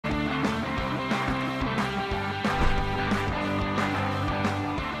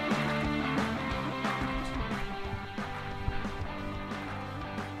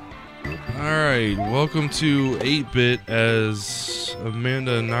Alright, welcome to 8-Bit as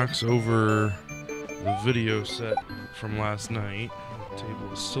Amanda knocks over the video set from last night. The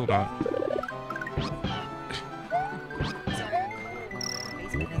table is still not... Sorry,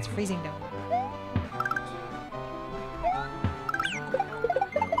 basement. It's freezing down.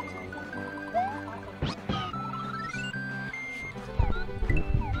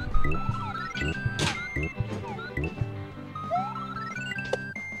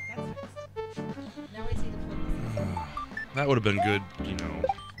 Now I see the flip. That would have been good, you know,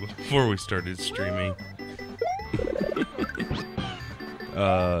 before we started streaming.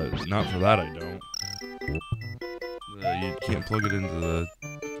 Not for that, I don't. You can't plug it into the...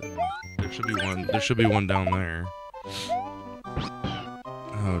 There should be one down there.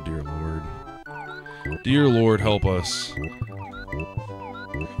 Oh, dear Lord. Dear Lord, help us. I thought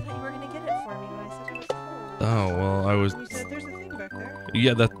you were gonna get it for me when I said it was cold. Oh, well, I was... You said there's a thing back there.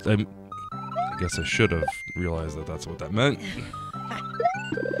 Yeah, I guess I should have realized that that's what that meant.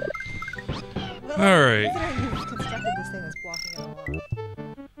 Well, Alright. considering you've constructed this thing that's blocking it all off.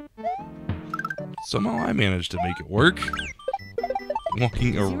 Somehow I managed to make it work.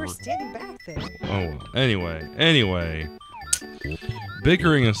 Walking You were around. standing back there. Oh, well. Anyway.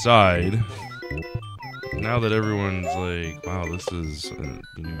 Bickering aside, now that everyone's like, wow, this is,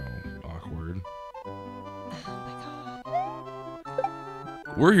 awkward. Oh my god.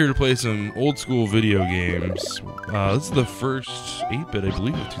 We're here to play some old school video games. This is the first 8-Bit, I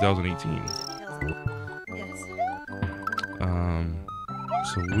believe, of 2018. Yes.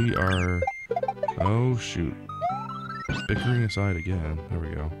 So we are... Oh, shoot. Bickering aside again. There we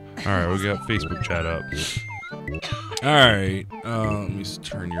go. Alright, we got Facebook chat up. Alright, let me just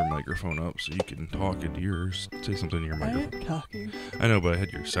turn your microphone up so you can talk into yours. Say something in your microphone. I'm talking. I know, but I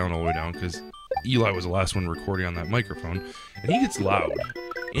had your sound all the way down because Eli was the last one recording on that microphone. And he gets loud.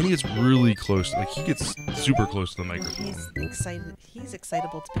 And he gets really close. Like, he gets super close to the microphone. He's excited. He's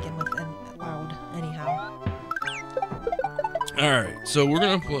excitable to begin with and loud. Anyhow. Alright, so we're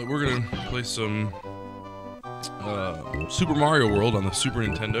gonna play some Super Mario World on the Super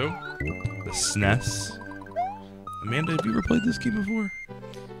Nintendo, the SNES. Amanda, have you ever played this game before?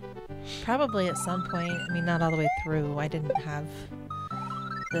 Probably at some point. I mean, not all the way through. I didn't have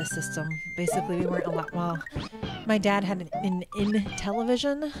the system. Basically, we weren't allowed. Well, my dad had an in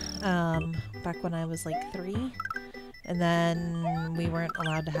television back when I was like 3. And then we weren't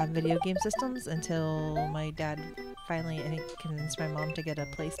allowed to have video game systems until my dad finally, I think, convinced my mom to get a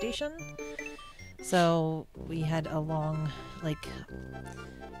PlayStation. So we had a long, a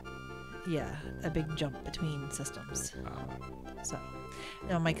big jump between systems. So,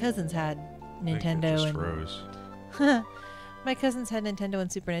 my cousins had Nintendo and froze. my cousins had Nintendo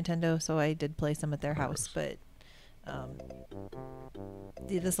and Super Nintendo, so I did play some at their house. But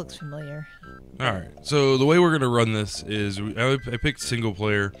this looks familiar. All right, so the way we're gonna run this is I picked single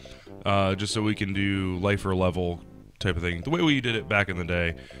player, just so we can do life or level type of thing. The way we did it back in the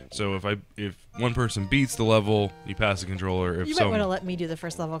day. So if one person beats the level, you pass the controller. If You might want to let me do the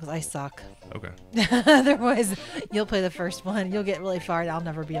first level because I suck. Okay. Otherwise, you'll play the first one. You'll get really far, and I'll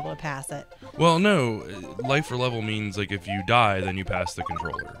never be able to pass it. Well, no, life or level means like if you die, then you pass the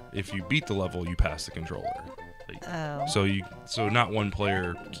controller. If you beat the level, you pass the controller. Like, Oh. So not one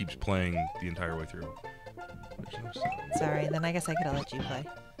player keeps playing the entire way through. There's no sound. Sorry, then I guess I could have let you play.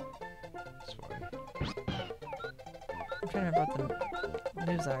 It's fine. I'm trying to remember what the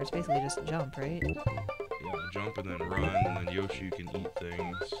moves are. It's basically just jump, right? Yeah, jump and then run, and then Yoshi can eat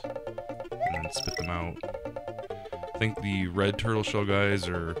things and then spit them out. I think the red turtle shell guys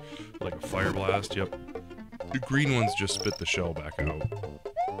are like a fire blast. Yep. The green ones just spit the shell back out.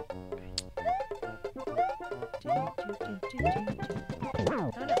 Oh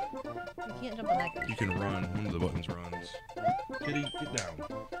no, you can't jump on that guy. You can run. One of the buttons runs. Kitty, get down.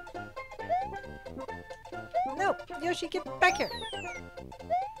 No, Yoshi, get back here.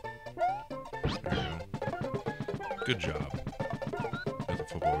 There you go. Good job. There's a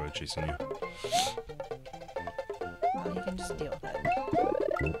football guy chasing you. Well, you can just deal with it.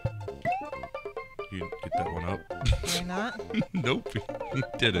 You get that one up. You're not? Nope, you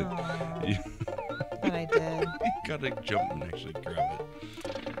didn't. Aw, You, but I did. you gotta jump and actually grab it.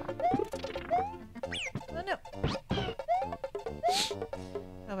 Oh no.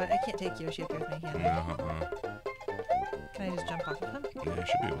 Oh, but I can't take Yoshi up there with my hand. Uh-huh. Can I just jump off of him? Yeah, you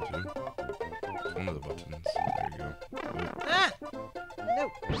should be able to. One of the buttons. There you go. Ah!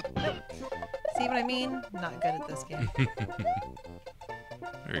 Nope. Nope. See what I mean? Not good at this game.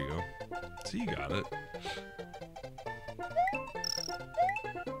 There you go. So you got it.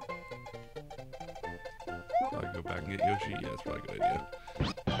 Probably go back and get Yoshi. Yeah, that's probably a good idea.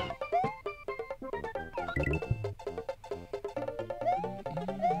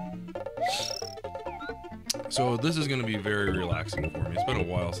 So this is going to be very relaxing for me. It's been a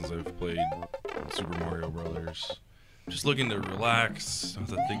while since I've played Super Mario Brothers. Just looking to relax, not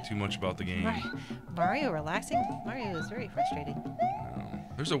to think too much about the game. Mario relaxing? Mario is very frustrating.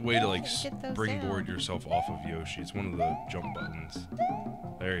 There's a way to like Get those springboard down. yourself off of Yoshi. It's one of the jump buttons.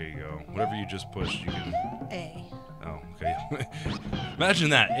 There you go. Whatever you just pushed, you can... A. Oh, okay. Imagine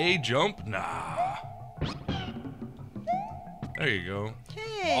that. A jump? Nah. There you go.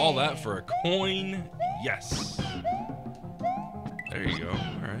 Hey. All that for a coin? Yes. There you go. All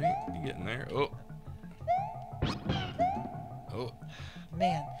right. You getting there. Oh. Oh.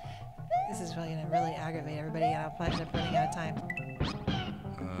 Man, this is really going to really aggravate everybody, and I'll probably end up running out of time.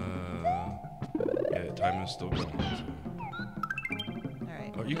 Yeah, time is still going. So. All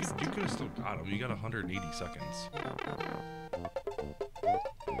right. Oh, you could have still got him. You got 180 seconds.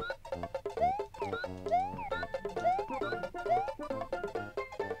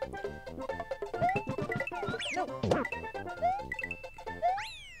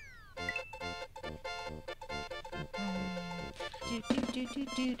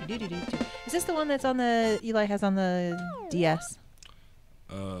 Is this the one that's on the Eli has on the DS?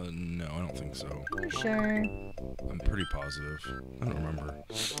 No, I don't think so. You sure? I'm pretty positive. I don't remember.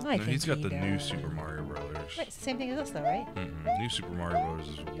 I No, think he's got he the new does. Super Mario Brothers. Right, it's the same thing as this, though, right? New Super Mario Brothers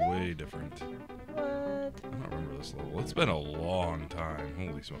is way different. What? I don't remember this level. It's been a long time.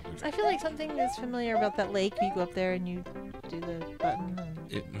 Holy smokes. I feel like something is familiar about that lake. You go up there and you do the button.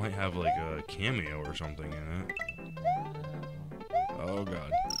 And... It might have like a cameo or something in it. Oh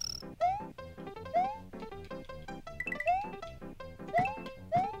god.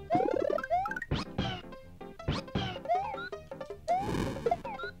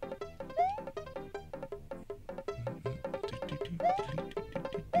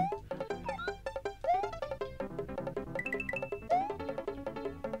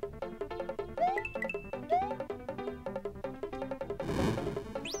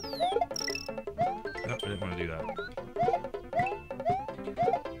 Nope, I didn't want to do that.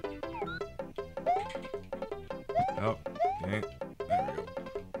 Oh, okay. There we go.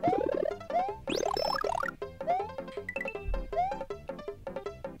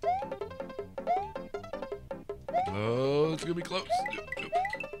 Oh, it's gonna be close.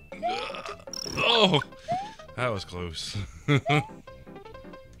 Oh, that was close. What's that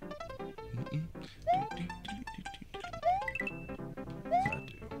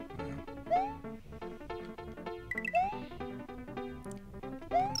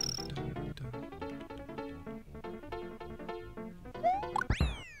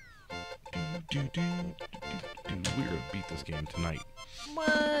do? We're gonna beat this game tonight.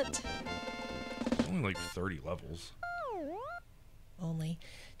 What? It's only like 30 levels. Only.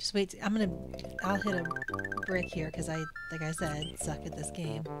 Just wait. I'll hit a brick here because like I said, suck at this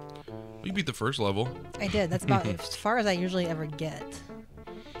game. We beat the first level, I did. That's about as far as I usually ever get.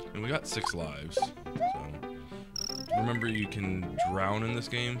 and we got 6 lives. So remember, you can drown in this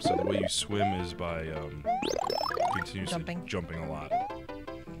game. So the way you swim is by continuously jumping a lot.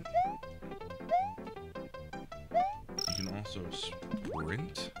 You can also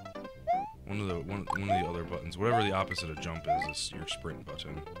sprint. One of the other buttons, whatever the opposite of jump is your sprint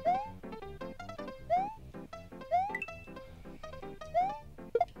button. I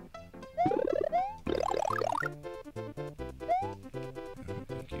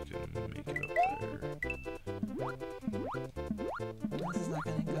don't think you can make it up there. This is not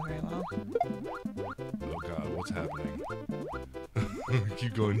going to go very well. Oh god, what's happening?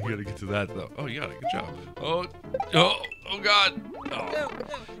 Keep going, you gotta get to that though. Oh, you got it, good job. Oh god! Oh.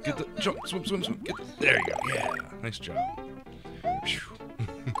 Get the jump, swim. Get there you go. Yeah, nice job.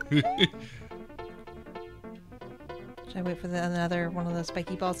 Should I wait for another one of those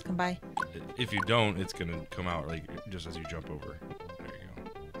spiky balls to come by? If you don't, it's gonna come out like just as you jump over.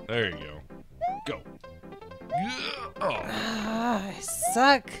 There you go. Go. Oh. Ah, I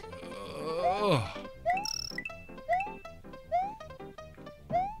suck. Oh.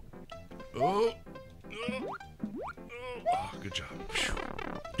 Oh. Oh, good job.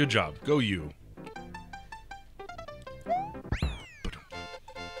 Good job. Go you.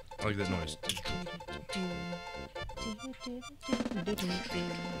 I like that noise.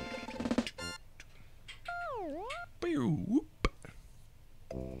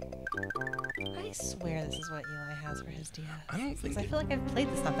 I swear this is what Eli has for his DS. I don't think. I feel like I've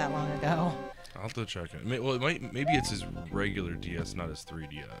played this not that long ago. I'll have to check it. Well, it might. Maybe it's his regular DS, not his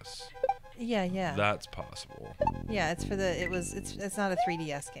 3DS. Yeah. That's possible. Yeah, it's for the. It's not a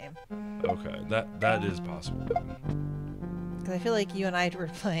 3DS game. Okay, that is possible. Because I feel like you and I were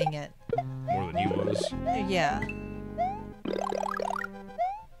playing it More than he was. Yeah.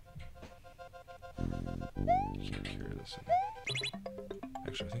 You can't carry this in.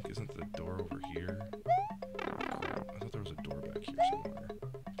 Actually, I think isn't the door over here? Crap, I thought there was a door back here somewhere.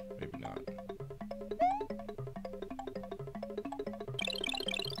 Maybe not.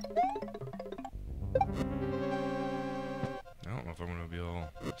 I don't know if I'm gonna be able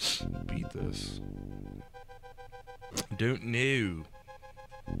to beat this. Don't know.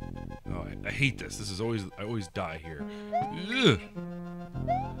 Oh, I hate this. This is always I always die here. Ugh.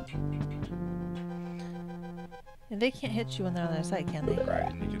 And they can't hit you on the other side, can they?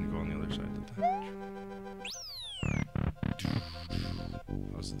 Right, and you can go on the other side of the hatch.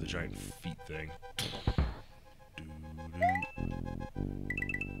 That was the giant feet thing.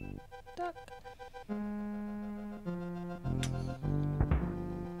 Duck.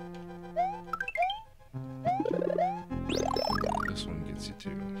 This one gets you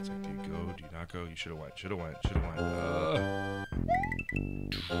too. It's like, do you go? Do you not go? You should have went. Should have went. Should have went.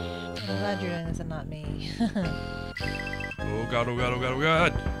 I'm glad you're doing this and not me. Oh god! Oh god! Oh god! Oh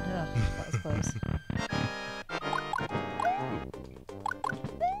god! Ugh, that was close.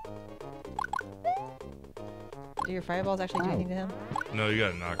 Do your fireballs actually do anything to him? No, you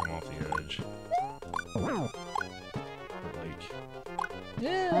gotta knock him off the edge. Or like,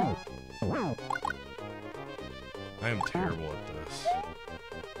 Yeah. I am terrible at this.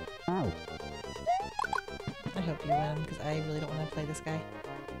 I hope you win, because I really don't want to play this guy.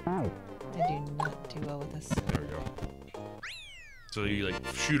 I do not do well with this. There we go. So you like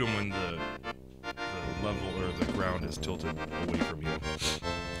shoot him when the level or the ground is tilted away from you. Because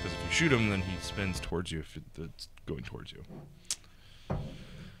if you shoot him, then he spins towards you if it's going towards you.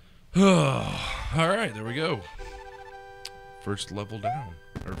 All right, there we go. First level down,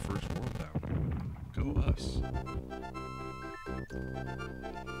 or first world down. Go us.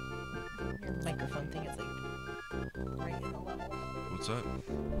 Your microphone thing is like right in the level. What's that?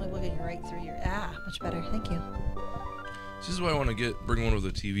 Like looking right through your. Ah, much better. Thank you. This is why I want to bring one of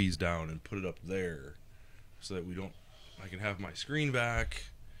the TVs down and put it up there, so that I can have my screen back.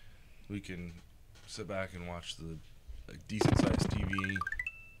 We can sit back and watch the decent-sized TV.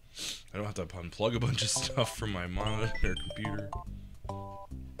 I don't have to unplug a bunch of stuff from my monitor or computer.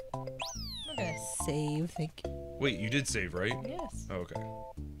 I'm gonna save. Thank you. Wait, you did save, right? Yes. Oh, okay.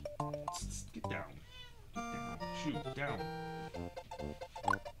 Get down. Get down. Shoot, down.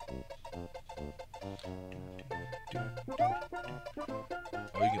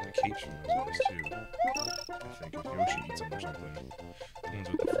 Oh, you get the capes from those guys too. I think if Yoshi eats them or something. The ones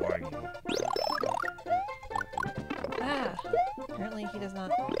with the flying one. Ah. Apparently he does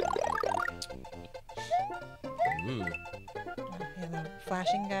not. Ooh. Yeah, the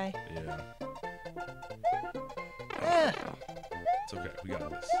flashing guy. Yeah. Ah. It's okay. We got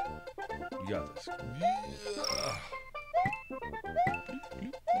this. You got this. Yeah.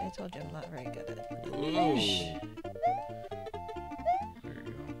 I told you I'm not very good at it. Whoa. There you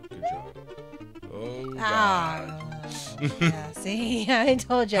go. Good job. Oh, God. Ah. Yeah, see? I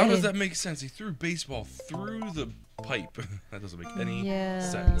told you. How does that make sense? He threw a baseball through the pipe. That doesn't make any Yeah.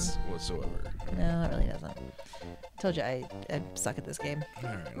 sense whatsoever. No, it really doesn't. I told you I suck at this game.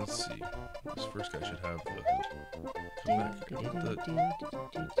 Alright, let's see. This first guy should have the... Come back. I want the... There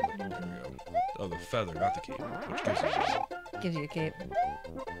we go. Oh, the feather, not the cape. Which gives you... Gives you a cape. There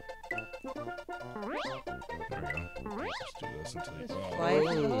we go. Let's do this until you... Just fly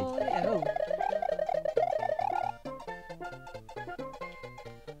through the whole way. Oh.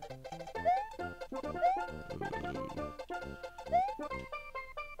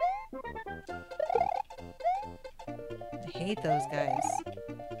 I hate those guys.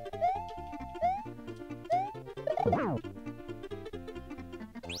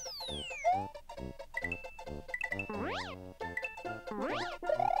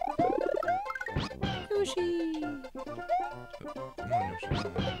 Yoshi! Come on, Yoshi.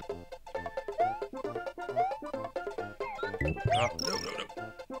 Oh,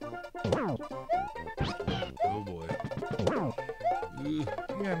 no. Oh, boy. Ugh. You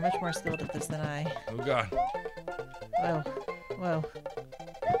are much more skilled at this than I. Oh, God. Whoa. Whoa.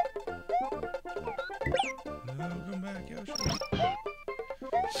 No, come back, Yoshi.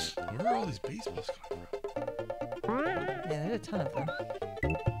 Where are all these baseballs coming from? Yeah, there's a ton of them.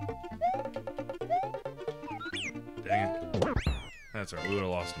 Dang it. That's alright, we would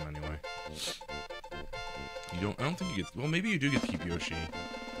have lost him anyway. I don't think you get, well, maybe you do get to keep Yoshi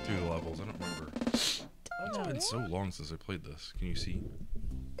through the levels, I don't remember. It's been so long since I played this. Can you see?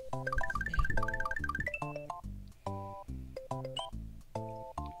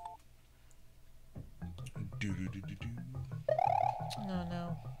 Oh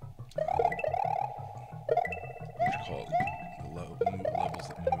no.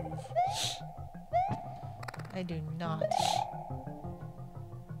 I do not.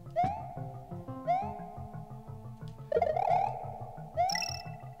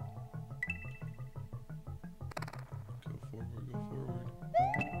 Go forward, go forward.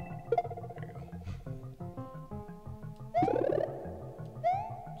 There you go.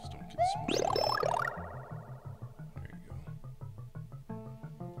 Just don't get smoked. There you go.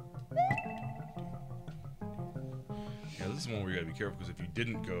 Yeah, this is one where you gotta be careful, because if you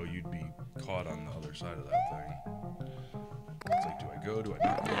didn't go, you'd be caught on the other side of that thing. It's like, do I go? Do I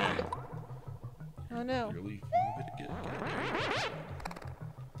not go? Oh no. Your leaf. Get it.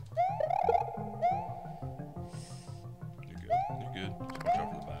 You're good. You're good. Just watch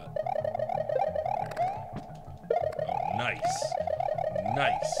out for the bat. There you go. Oh, nice.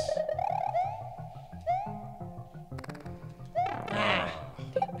 Nice. Ah,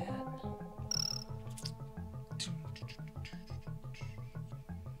 damn bat.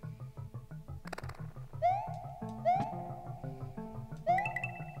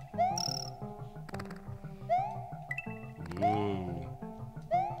 Whoa.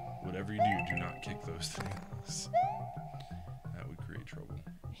 Whatever you do not kick those things. That would create trouble.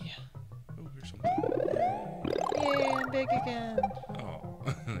 Yeah. Oh, here's something. Yay, I'm big again. Oh.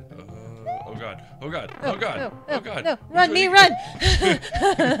 Oh god. Oh god. Oh god. No, Oh god. no, Which run, way me, do- run!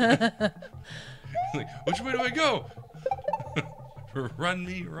 Like, which way do I go? Run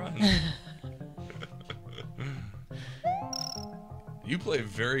me, run. You play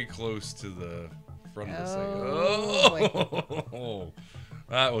very close to the front of this thing. Oh,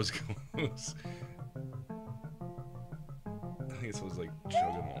 that was close. I think it was like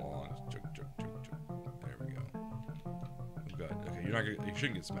chugging along. Chug, chug, chug, chug. There we go. Oh god. Okay, you're not gonna. You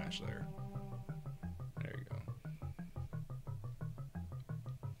shouldn't get smashed there. There you go.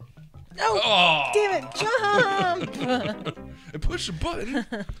 Oh, damn it, jump! And push the button.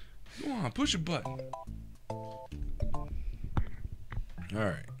 Come on, push a button. All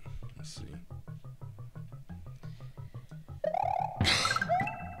right. Let's see.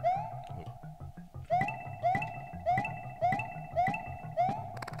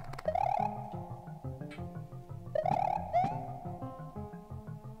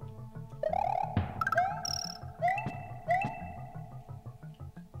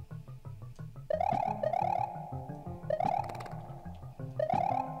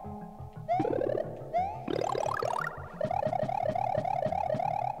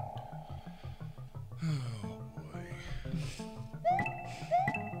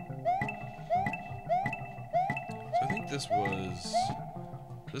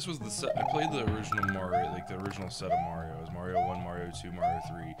 This was the set. I played the original Mario, like the original set of Mario. It was Mario 1, Mario 2, Mario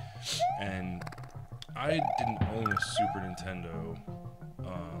 3. And I didn't own a Super Nintendo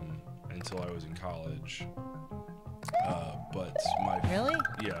until I was in college. But Really?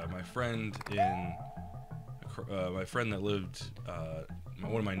 Yeah, my friend that lived,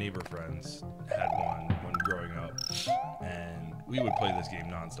 one of my neighbor friends had one when growing up, and we would play this game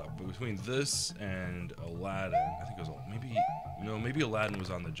nonstop. But between this and Aladdin, I think it was maybe Aladdin was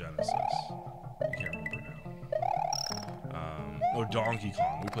on the Genesis. I can't remember now. Oh, Donkey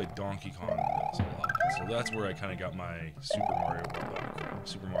Kong. We played Donkey Kong in this a lot. So that's where I kind of got my Super Mario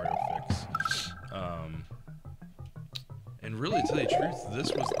fix. And really, to tell you the truth,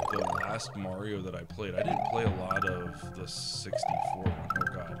 this was the last Mario that I played. I didn't play a lot of the 64 one. Oh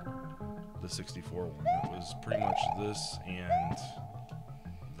god, the 64 one. It was pretty much this and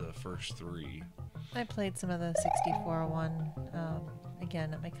the first three. I played some of the 64 one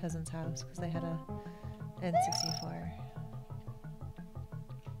again at my cousin's house because they had a N64.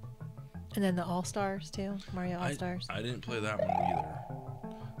 And then the All-Stars too, Mario All-Stars. I didn't play that one either.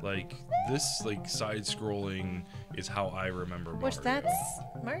 Like, this, like, side-scrolling is how I remember Mario. Which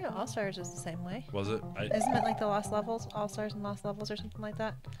Mario All-Stars is the same way. Was it? Isn't it like the Lost Levels, All-Stars and Lost Levels or something like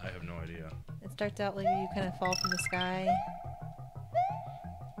that? I have no idea. It starts out like you kind of fall from the sky.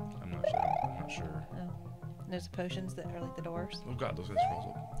 I'm not sure. Oh. And there's the potions that are like the doors. Oh god, those guys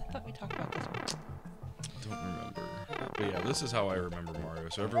rolls up. I thought we talked about this one. Don't remember. But yeah, this is how I remember Mario.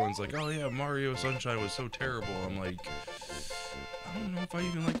 So everyone's like, oh yeah, Mario Sunshine was so terrible. I'm like, I don't know if I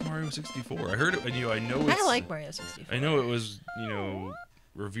even like Mario 64. I heard it, and I know it's... I like Mario 64. I know it was,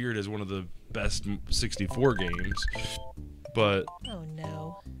 revered as one of the best 64 games, but... Oh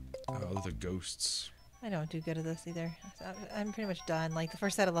no. Oh, the ghosts. I don't do good at this either. I'm pretty much done. Like, the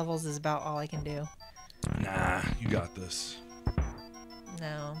first set of levels is about all I can do. Nah, you got this.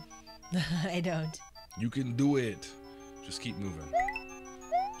 No. I don't. You can do it. Just keep moving.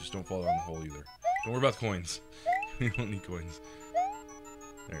 Just don't fall down the hole either. Don't worry about the coins. You don't need coins.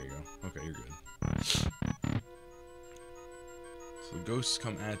 There you go. Okay, you're good. So the ghosts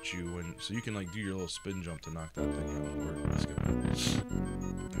come at you, and so you can like do your little spin jump to knock that thing out. Or skip it.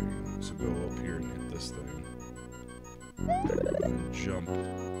 There you go. So go up here and hit this thing. And jump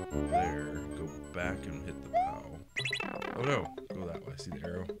there. Go back and hit the POW. Oh no! Go that way. See the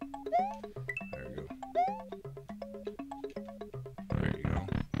arrow? There we go. There you go.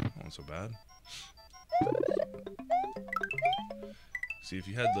 Not so bad. See, if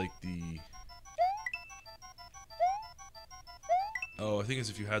you had like the... Oh, I think it's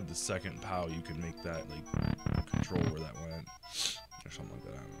if you had the second POW, you could make that like control where that went. Or something like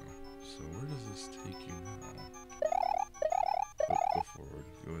that, I don't know. So where does this take you now? Go forward.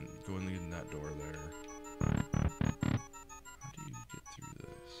 Go in that door there. How do you get through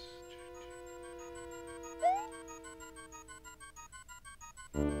this?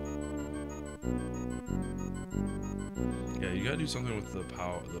 Yeah, you gotta do something with the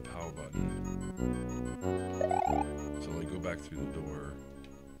POW button. So like go back through the door.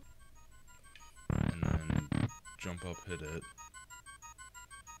 And then jump up, hit it.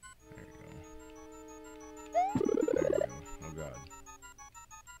 There you go. There you go. Oh god.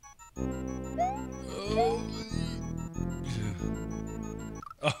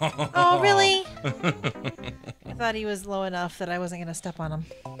 Oh, really? I thought he was low enough that I wasn't going to step on him.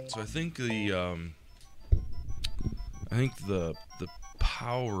 So I think the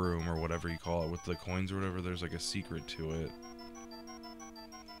POW room or whatever you call it with the coins or whatever, there's like a secret to it.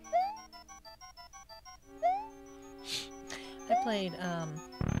 I played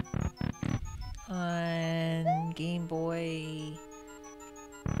on Game Boy.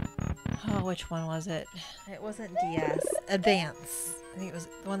 Oh, which one was it? It wasn't DS. Advance. I think it was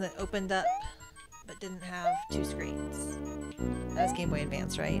the one that opened up but didn't have two screens. That was Game Boy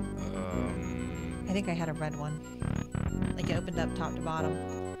Advance, right? I think I had a red one. Like it opened up top to bottom.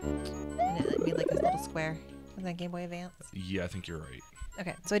 And it made like this little square. Was that Game Boy Advance? Yeah, I think you're right.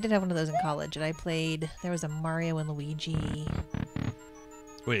 Okay, so I did have one of those in college, and I played. There was a Mario and Luigi.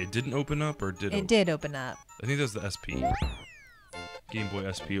 Wait, it didn't open up, or did it? It did open up. I think that's the SP. Game Boy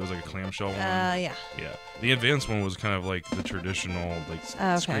SP. It was like a clamshell one. Yeah. Yeah. The advanced one was kind of like the traditional, like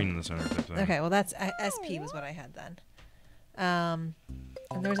screen in the center type thing. Okay, well that's SP was what I had then. And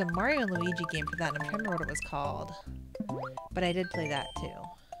there was a Mario and Luigi game for that, and I'm trying to remember what it was called. But I did play that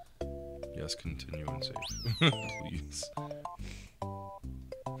too. Yes, continue and save, please.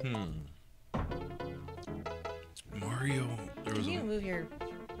 Mario. There was Can you move your?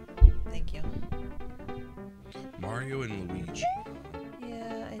 Thank you. Mario and Luigi.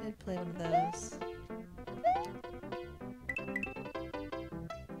 Yeah, I did play one of those.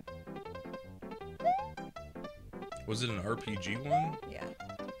 Was it an RPG one? Yeah.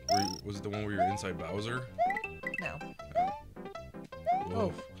 Was it the one where you're inside Bowser? No.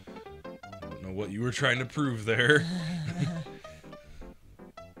 Whoa. I don't know what you were trying to prove there.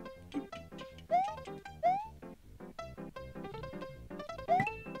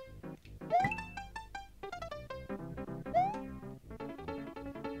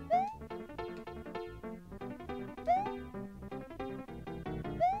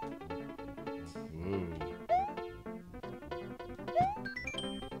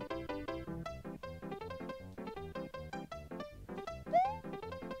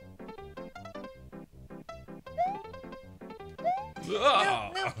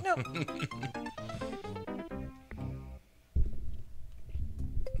 No.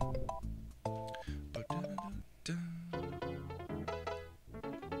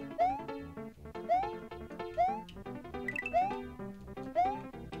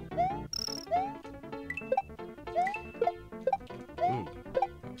 Ooh,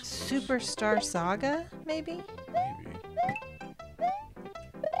 Superstar Saga, maybe? maybe.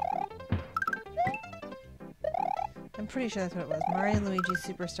 I'm pretty sure that's what it was. Mario and Luigi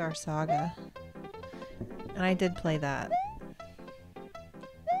Superstar Saga. And I did play that.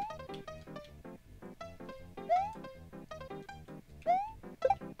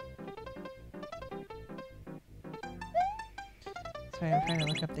 Sorry, I'm trying to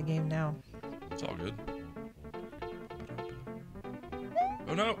look up the game now. It's all good.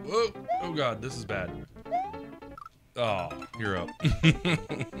 Oh no! Whoa! Oh god, this is bad. Oh, you're up.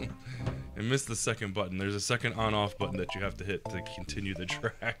 I missed the second button. There's a second on-off button that you have to hit to continue the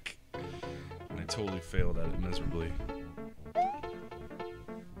track. And I totally failed at it miserably.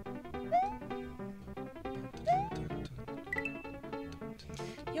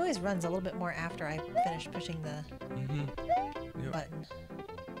 He always runs a little bit more after I finish pushing the Yep. button.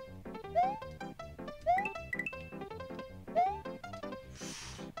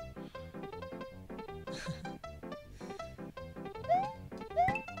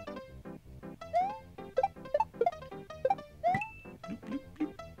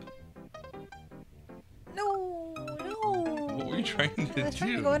 you trying to do? I was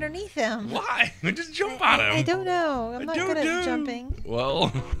trying to go underneath him. Why? Just jump on him. I don't know. I'm not good at jumping.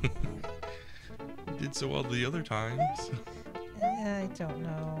 Well, you did so well the other times. I don't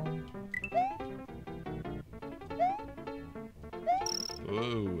know.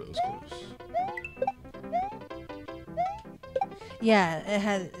 Whoa, that was close. Yeah, it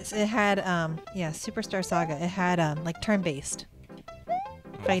had yeah, Superstar Saga. It had like turn-based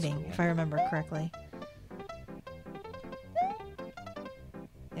fighting, Cool. if I remember correctly.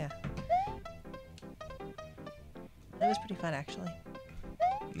 Yeah. It was pretty fun, actually.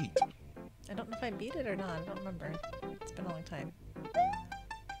 Neat. I don't know if I beat it or not. I don't remember. It's been a long time.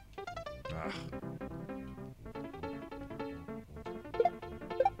 Ah.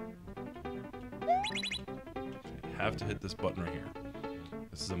 You have to hit this button right here.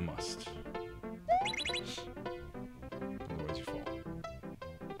 This is a must. Otherwise you fall.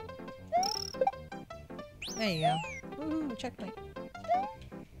 There you go. Woohoo, checkpoint.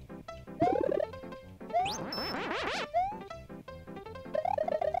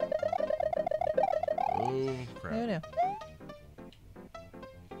 Oh, crap. Oh no.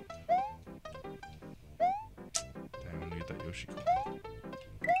 Damn, I'm gonna get that Yoshi coin.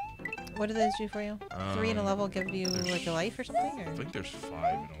 What do those do for you? 3 in a level give you there's- like a life or something? Or? I think there's 5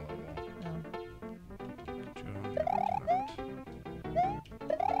 in a level. Oh.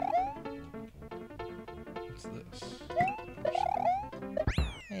 What's this?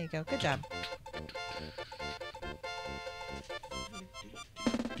 There you go. Good job.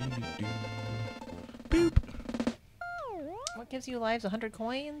 Boop. What gives you lives? 100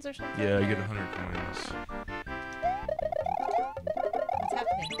 coins or something? Yeah, I get 100 coins. What's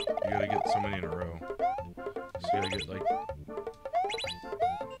happening? You gotta get so many in a row. So you gotta get like.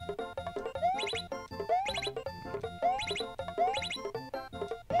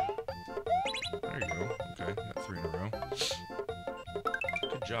 There you go. Okay, got 3 in a row.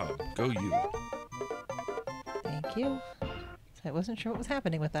 Good job. Go you. Thank you. I wasn't sure what was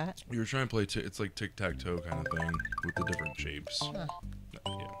happening with that. You were trying to play. It's like tic-tac-toe kind of thing with the different shapes. Huh.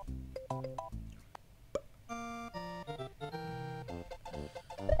 Yeah.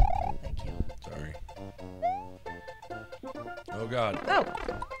 Thank you. Sorry. Oh God. Oh!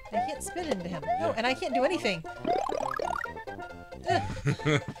 I can't spin into him. Yeah. Oh, and I can't do anything.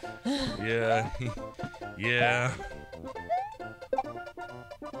 Yeah. Yeah.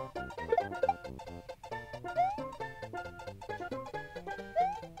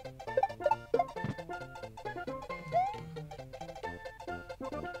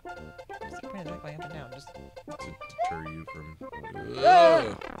 Surprised that going up and down. Just To deter you from.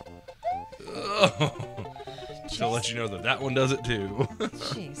 Ah! Oh. To let you know that that one does it too.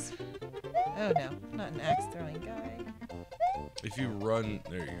 jeez. Oh no, not an axe throwing guy. If you run,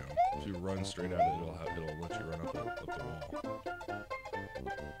 there you go. If you run straight at it, it'll let you run up the wall.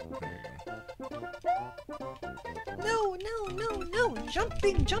 There you go. No, no, no, no!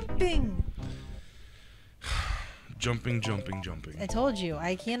 Jumping, jumping! Jumping. I told you,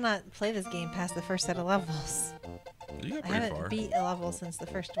 I cannot play this game past the first set of levels. You got I pretty haven't far. beat a level since the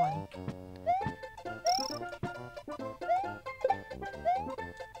first one.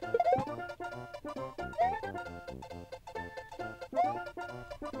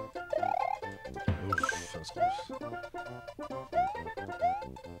 Oof, that was close.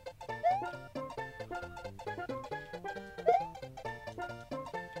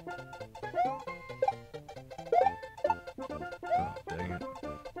 Oh, dang it.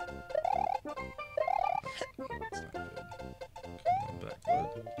 That's not good. Come on back, bud.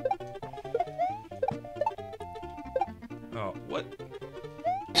 Oh, what?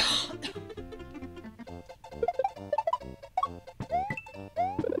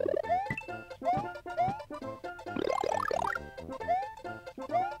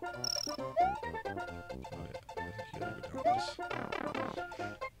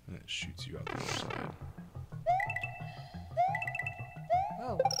 And it shoots you out the other side.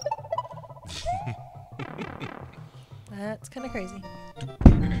 Oh. That's kind of crazy.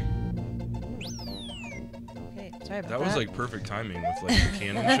 Okay, sorry about that. That was like perfect timing with like the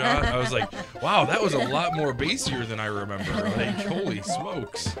cannon shot. I was like, wow, that was a lot more bassier than I remember. Like, holy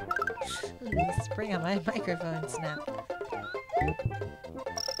smokes. Let's bring on my microphone snap.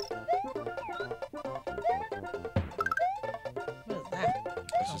 What is that?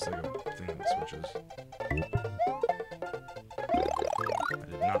 It's just like a thing that switches. I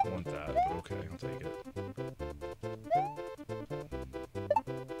did not want that, but okay, I'll take it.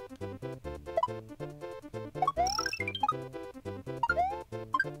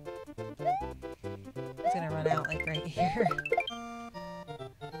 It's gonna run out like right here.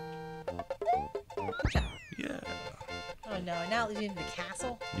 Yeah. Oh no. Now it leads me to the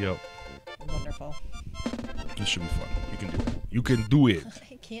castle. Yep. Wonderful. This should be fun. You can do it. You can do it.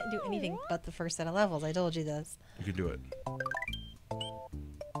 I can't do anything but the first set of levels. I told you this. You can do it.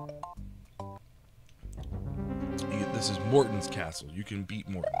 This is Morton's castle. You can beat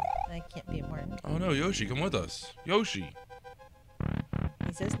Morton. I can't beat Morton. Oh no, Yoshi, come with us. Yoshi.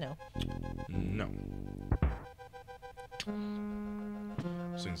 He says no. No.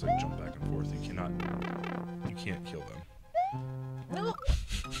 Those things like jump back and forth. You can't kill them. No.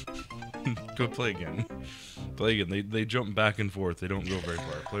 Go play again. Play again. They jump back and forth. They don't go very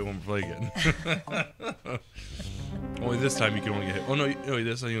far. Play again. Only this time you can only get hit. Oh no,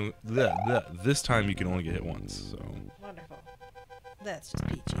 this time you can only get hit once. So. Wonderful. That's just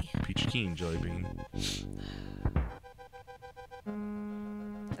peachy. Peach Keen, Jelly Bean.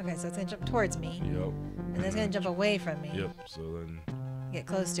 Okay, so it's gonna jump towards me. Yep. And then it's gonna jump away from me. Yep. So then. Get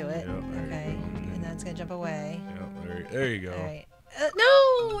close to it. Yep, there Okay. you go. And then it's gonna jump away. Yep. There you go. All right. No!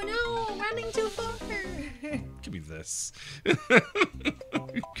 Running too far. Give me this.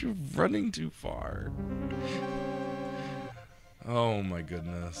 You're running too far. Oh my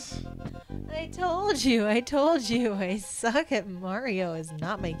goodness. I told you. I suck at Mario is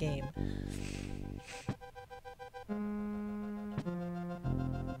not my game.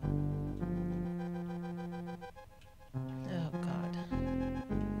 Oh God.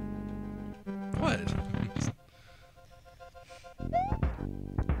 What?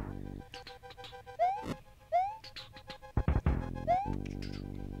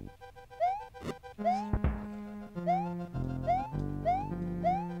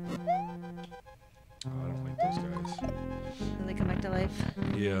 I don't like those guys. Will they come back to life?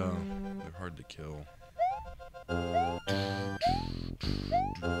 Yeah, they're hard to kill.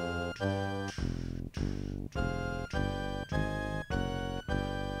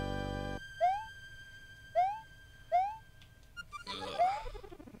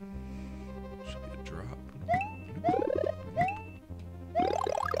 Should be a drop.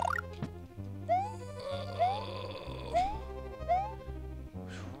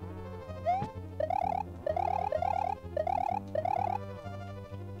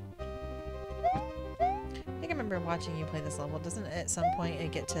 I think I remember watching you play this level. Doesn't it at some point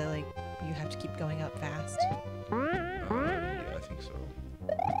it get to like you have to keep going up fast? Yeah, I think so.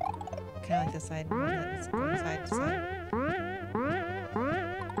 Kind of like the side, that's going side to side.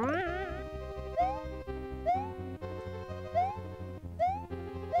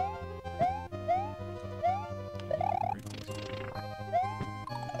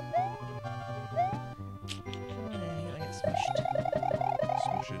 I got smushed.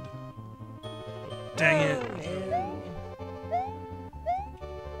 Smush it. Dang it. Oh,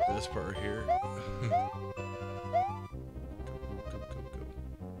 no. This part here. Go.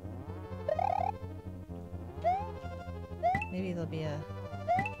 Maybe there'll be a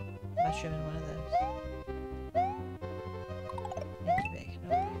mushroom in one of those. Maybe too big.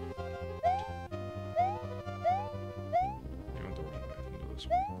 Nope. You went the wrong way. Into this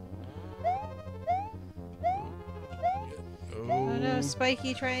one. Oh no,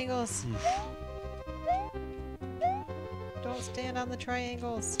 spiky triangles. Oof. Don't stand on the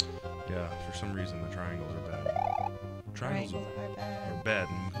triangles. Yeah, for some reason the triangles are bad. Triangles Triangles are are bad. bad.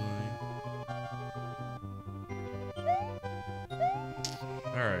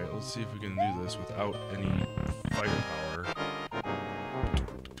 Alright, let's see if we can do this without any firepower.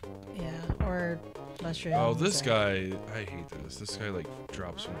 Yeah, or mushrooms. Oh, this or- guy, I hate this. This guy, like,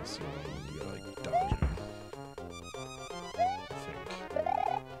 drops from the ceiling and you gotta, like, dodge him.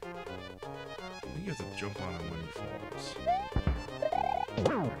 I think you have to jump on him when he falls.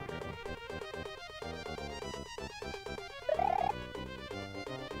 There we go.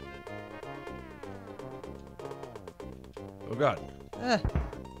 Oh god. Ugh,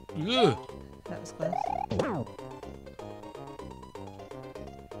 Ugh. that was close. There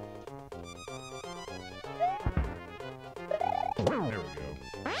we go.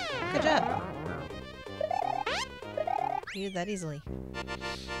 Good job. You did that easily.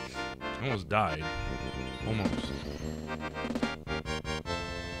 Almost died. Almost.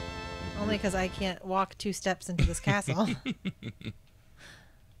 Only because I can't walk 2 steps into this castle.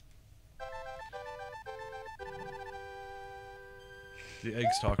 The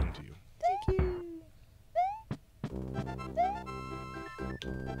egg's talking to you. Thank you.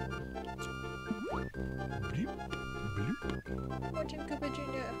 Bloop, bloop. Morton Cooper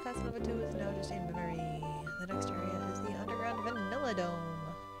Jr. of Castle Number 2 is now just a memory. The next area is the underground Vanilla Dome.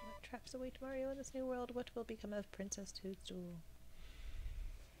 What traps await Mario in this new world? What will become of Princess Toadstool?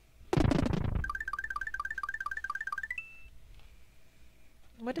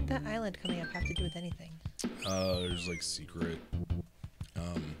 What did that island coming up have to do with anything? There's like secret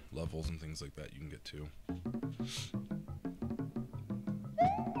levels and things like that you can get to.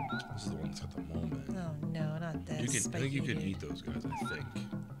 This is the one that's got the moment. Oh no, not this. I think you can spiky eat those guys, I think.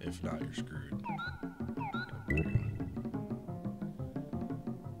 If not, you're screwed.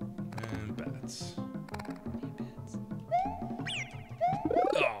 And bats.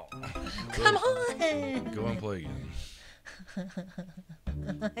 Oh! Come on! Go and play again.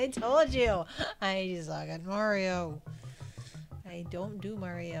 I told you. I suck at Mario. I don't do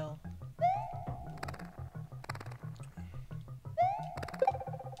Mario.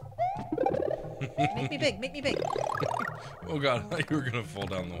 Make me big. Make me big. Oh god, I thought you were gonna fall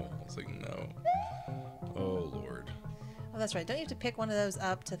down the hole. I was like, no. Oh lord. Oh, that's right. Don't you have to pick one of those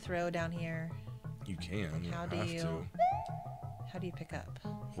up to throw down here? You can. And You how do have you? to. How do you pick up?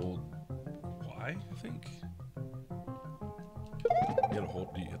 Hold Y, I think.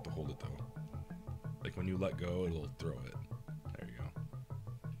 You have to hold it though. Like when you let go, it'll throw it. There you go.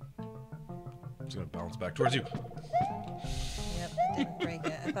 It's gonna bounce back towards you. Yep, it didn't break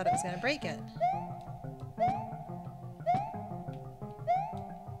it. I thought it was gonna break it.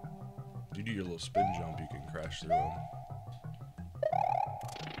 If you do your little spin jump, you can crash through them.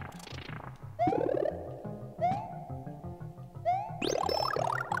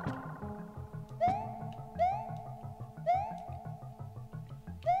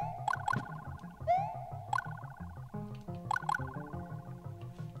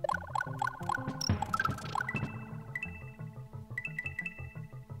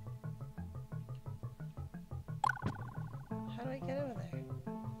 How do I get over there?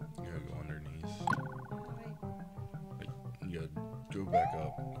 You gotta go underneath. How do I- Like, you gotta go back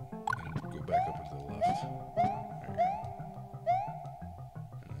up and go back up and to the left. There you go.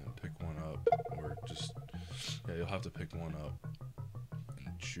 And then pick one up, or just yeah, you'll have to pick one up and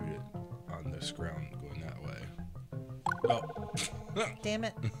shoot it on this ground going that way. Oh, Damn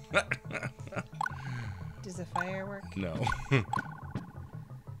it. Does the fire work? no.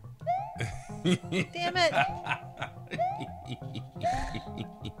 Damn it!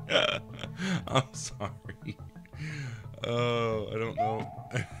 I'm sorry. Oh, I don't know.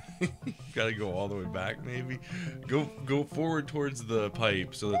 Gotta go all the way back, maybe. Go forward towards the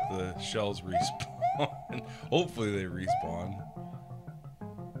pipe so that the shells respawn. Hopefully they respawn.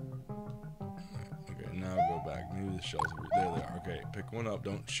 Okay, now go back. Maybe the shells are there. They are. Okay, pick one up.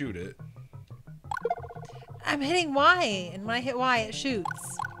 Don't shoot it. I'm hitting Y, and when I hit Y, it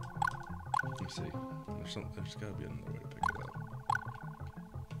shoots. Let me see. There's gotta be another way to pick it up.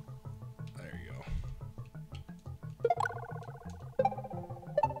 There you go.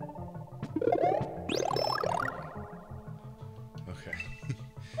 Okay.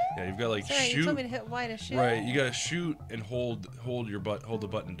 Yeah, you've got like Sorry, shoot. you told me to hit Y to shoot. Right, you gotta shoot and hold the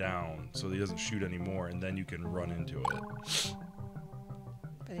button down so that he doesn't shoot anymore, and then you can run into it.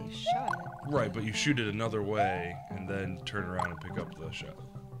 But he shot it. Right, but you shoot it another way and then turn around and pick up the shot.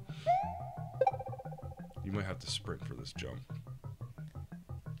 You might have to sprint for this jump.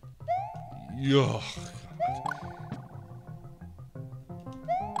 Yuck.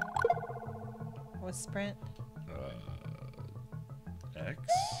 What's sprint? X?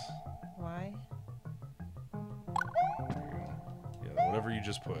 Y? There you go. Yeah, whatever you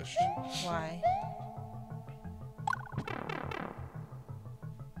just pushed. Y.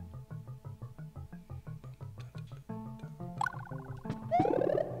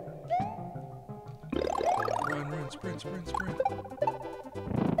 Run, sprint.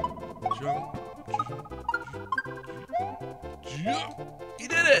 Jump. You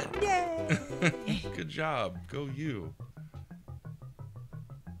did it! Yay! Good job. Go you.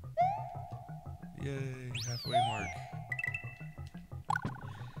 Yay, halfway mark.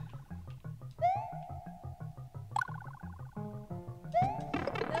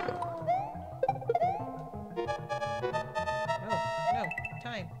 No,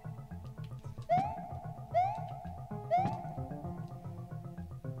 time.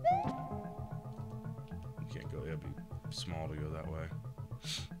 You can't go, you gotta be small to go that way.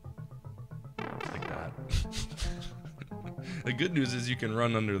 Like that. The good news is you can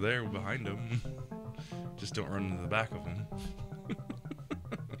run under there behind him. Just don't run into the back of him.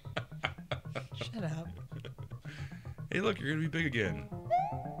 Shut up. Hey, look, you're gonna be big again.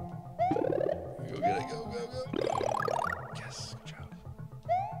 Go get it, go. Yes, good job.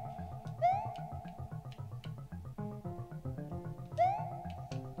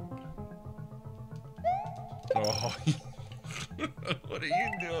 Oh, what are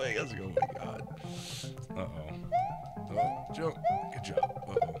you doing? I was like, oh my god. Uh-oh. Oh, jump. Good job.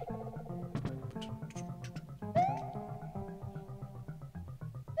 Uh-oh.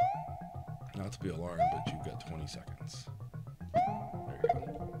 Not to be alarmed, but you've got 20 seconds. There you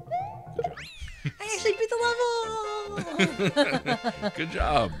go. Good job. I actually beat the level! Good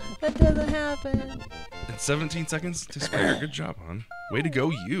job. That doesn't happen. And 17 seconds to spare. Good job, hon. Way to go,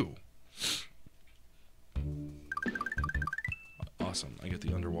 you. Awesome. I get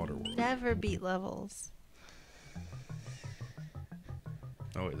the underwater world. Never beat levels.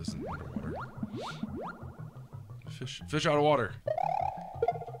 Oh, wait, this isn't underwater. Fish out of water.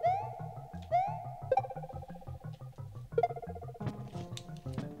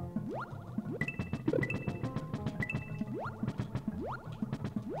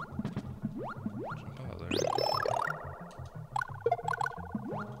 Jump out of there.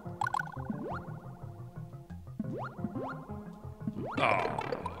 Oh.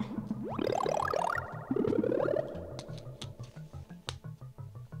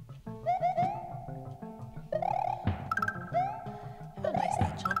 How nice of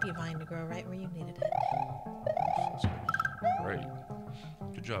that chompy vine to grow right where you needed it. Right.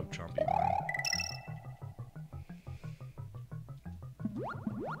 Good job, Chompy Vine.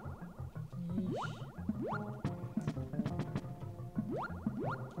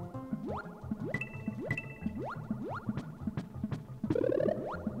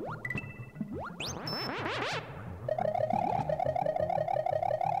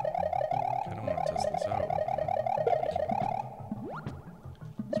 I don't want to test this out.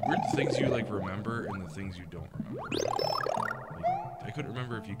 It's weird the things you like remember and the things you don't remember. Like, I couldn't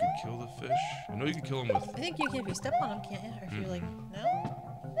remember if you could kill the fish. I know you could kill them with. I think you can if you step on them, can't you? Or if you're like, no?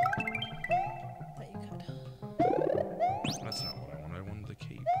 Thought you could. That's not what I wanted. I wanted the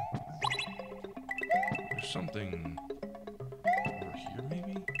cape. There's something over here,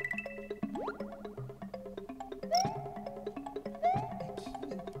 maybe?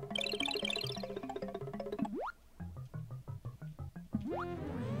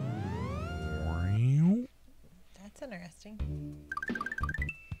 That's interesting.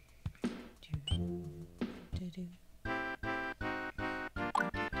 Do.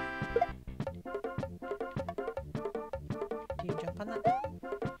 Do you jump on that?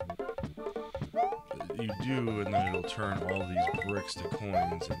 You do, and then it'll turn all these bricks to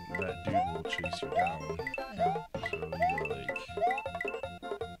coins, and that dude will chase you down. Oh. So you go like,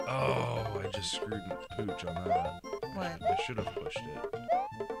 oh, I just screwed pooch on that. What? I should have pushed it.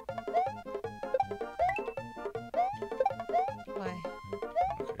 Why?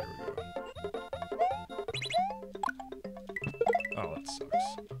 Okay, here we go. Oh, that sucks.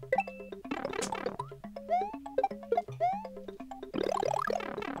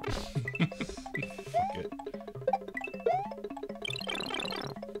 Fuck it.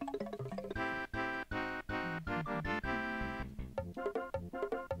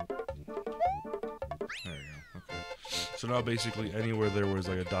 There you go. Okay. So now basically anywhere there was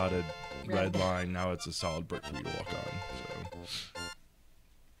like a dotted red line, now it's a solid brick for you to walk on. So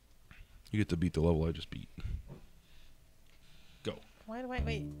you get to beat the level I just beat. Go. Why do I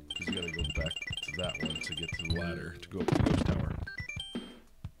wait? Because you gotta go back to that one to get to the ladder to go up to the ghost tower.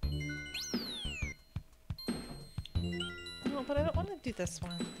 Oh, but I don't want to do this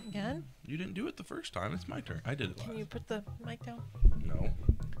one again. You didn't do it the first time. It's my turn. I did it last. Can you put the mic down? No.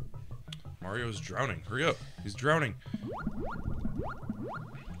 Mario's drowning. Hurry up. He's drowning.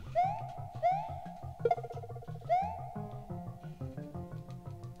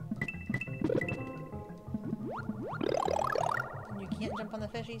 You can't jump on the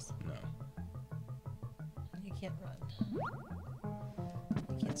fishies? No. You can't run.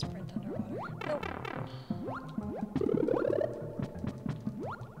 You can't sprint underwater. Nope.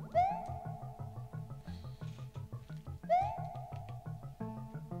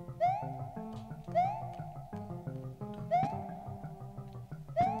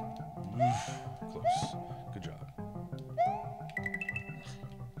 Close. Good job.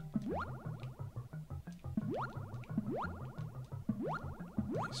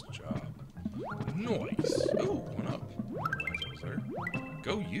 Nice job. Nice. Ooh, one up. I didn't realize I was there.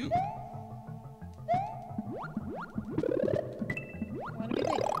 Go you. I want to be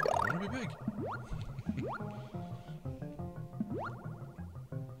big. I want to be big.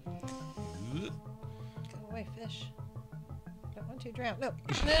 Go away, fish. Don't want to drown. No.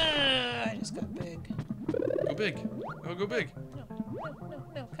 No, I just got big. Go big. Oh, go big. No, no, no,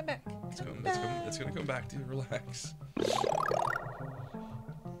 no. Come back. Come It's back. gonna come back to you. Relax.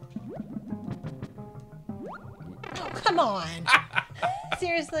 Oh, come on.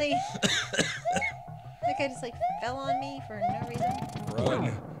 Seriously? That guy just like fell on me for no reason.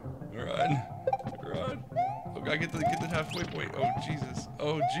 Run. Run. Run. Oh, God, get the halfway point. Oh, Jesus.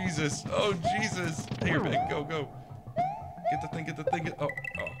 Oh, Jesus. Oh, Jesus. Hey, you're big. Go, go. Get the thing. Oh,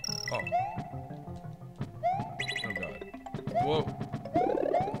 oh, oh.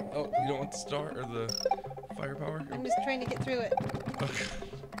 light star or the firepower? I'm just trying to get through it. Okay.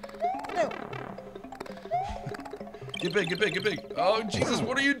 No. Get big, get big, get big. Oh, Jesus,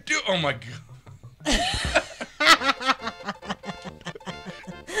 what are you doing? Oh, my God.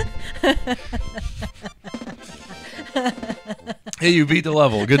 Hey, you beat the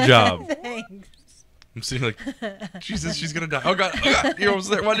level. Good job. Thanks. I'm sitting like, Jesus, she's going to die. Oh, God, you're almost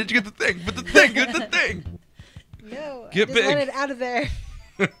there. Why did you get the thing? But the thing, get the thing. No, Get I just big. wanted out of there.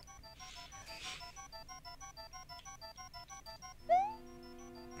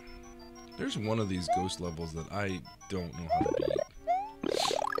 There's one of these ghost levels that I don't know how to beat.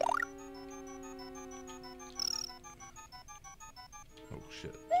 Oh,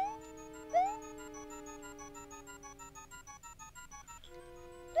 shit.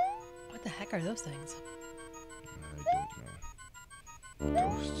 What the heck are those things? I don't know.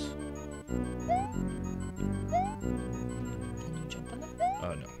 Ghosts? Can you jump on them?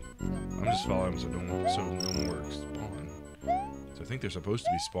 No. No. I'm just following them so no more spawn. So I think they're supposed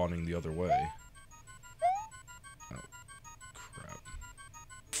to be spawning the other way. Oh, crap.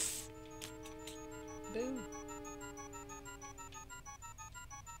 Boo.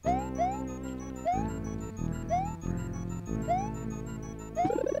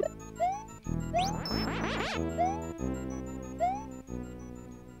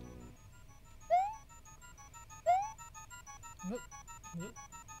 Nope. Nope.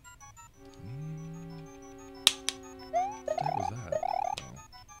 What the heck was that? Oh.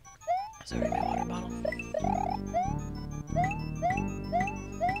 Sorry, my water bottle.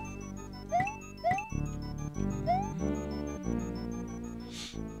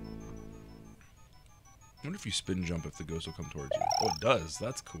 I wonder if you spin jump if the ghost will come towards you. Oh, it does.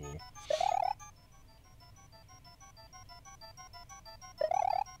 That's cool.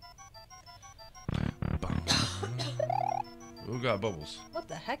 Oh, God, bubbles. What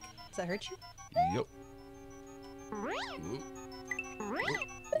the heck? Does that hurt you? Yep. Whoa.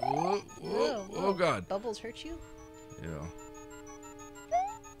 Whoa. Whoa, Oh, God. Bubbles hurt you? Yeah.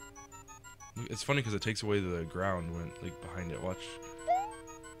 It's funny because it takes away the ground when, like, behind it. Watch.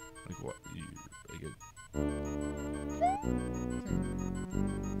 Like, what? You, like it.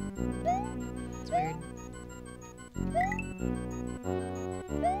 It's weird.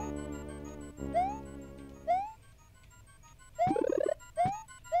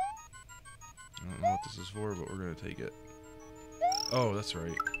 I don't know what this is for, but we're going to take it. Oh, that's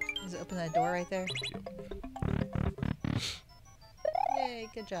right. Does it open that door right there? Yep. Yay,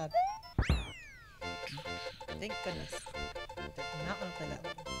 good job. Thank goodness. Did not want to play that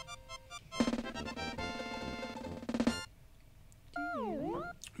level.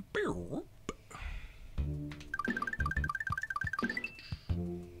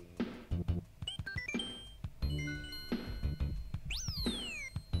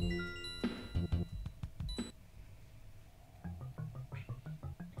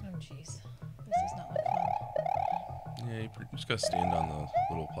 Oh jeez. This does not look fun. Yeah, you just got to stand on the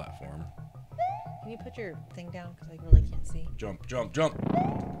little platform. Can you put your thing down? Because I really can't see. Jump, jump, jump.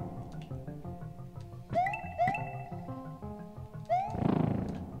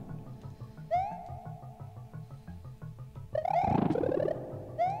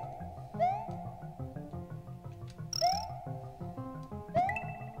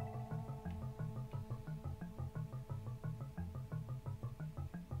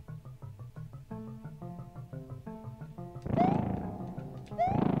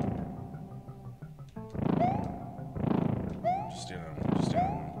 Just stand on it. Just stand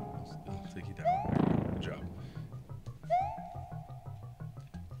on it. It'll take you down. There you go. Good job.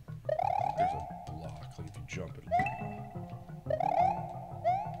 I think there's a block. Like if you jump it. There you go.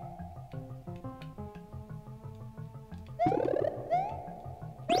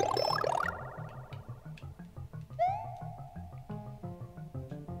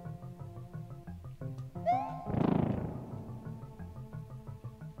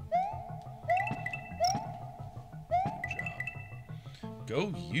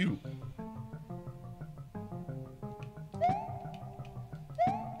 Go you.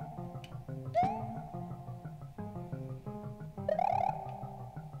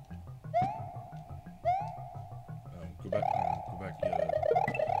 Go back. Go back. You gotta. Oh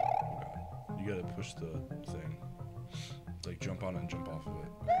God. You gotta push the thing. Like jump on it and jump off of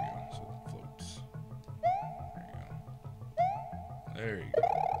it. There you go. So it floats. There you go.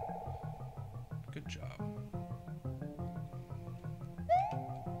 Good job.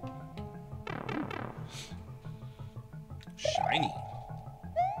 Shiny.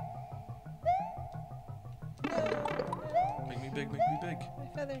 Make me big, make me big. My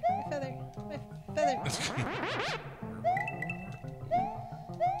feather, my feather, my feather.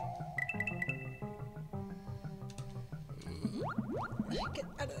 Get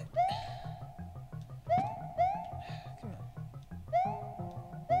out of there. Come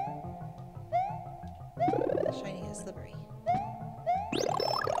on. Shiny is slippery.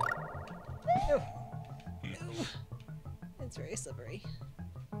 Oh. No. It's very slippery.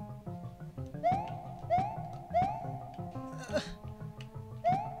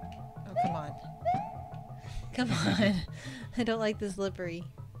 Oh, come on. Come on. I don't like the slippery.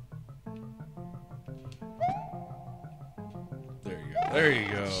 There you go. There you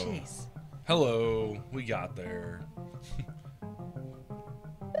go. Jeez. Hello. We got there.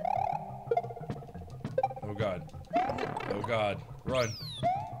 Oh god. Oh god. Run.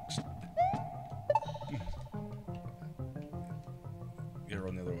 You gotta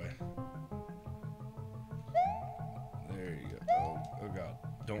run the other way. There you go. Oh god.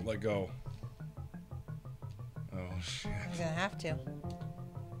 Don't let go. Oh shit. I'm gonna have to.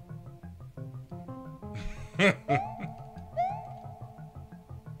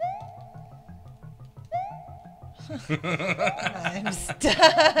 I'm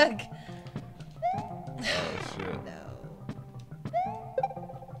stuck. Oh shit. No.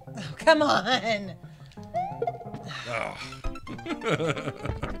 Oh, come on. Oh.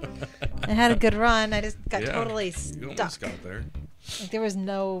 I had a good run. I just got Yeah, totally You stuck. almost got there. Like there was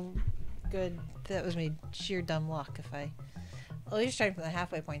no good. That was me sheer dumb luck. If I. Oh, you're starting from the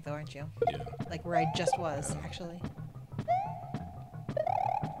halfway point, though, aren't you? Yeah. Like where I just was, actually.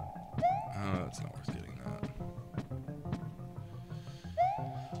 It's not worth getting that.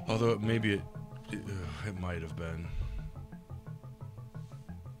 Although maybe it might have been.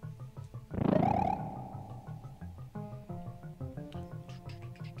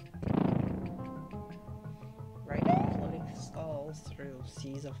 Right now, floating skulls through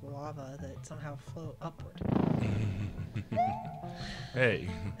seas of lava that somehow float upward. Hey,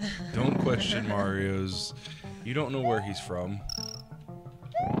 don't question Mario's. You don't know where he's from.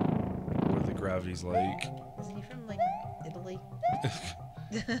 What the gravity's like. Isn't he from like Italy?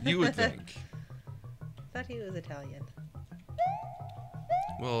 You would think. I thought he was Italian.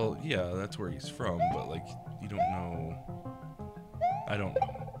 Well, yeah, that's where he's from, but like, you don't know. I don't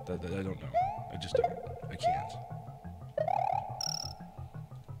know. I don't know. I just don't. I can't.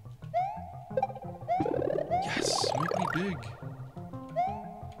 Yes, make me big.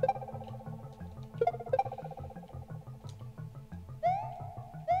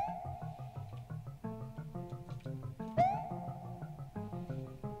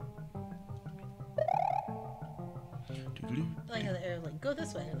 I like how the air like go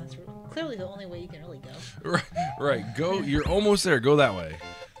this way, and that's clearly the only way you can really go. Right, right. Go. You're almost there. Go that way.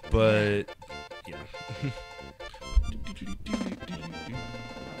 But yeah.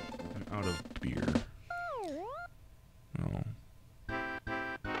 I'm out of beer. Oh.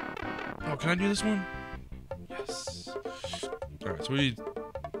 Oh, can I do this one? Yes. All right. So we need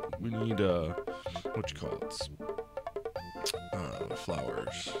what you call it?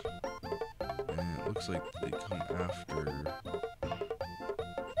 Flowers. And it looks like they come after.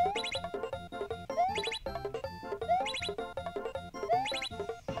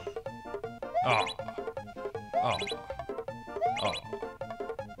 Oh. Oh. Oh.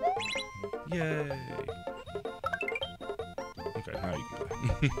 Yay. Okay, now you can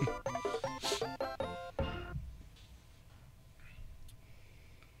play.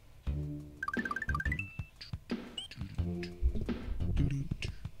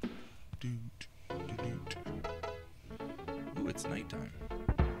 Ooh, it's nighttime.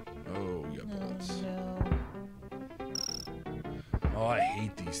 Oh, we got bullets. No. Oh, I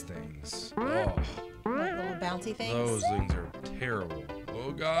hate these things. Oh, What, little bouncy things? those things are terrible.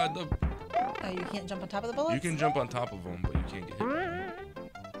 Oh god, Oh, you can't jump on top of the bullets? you can jump on top of them, but you can't get hit by them.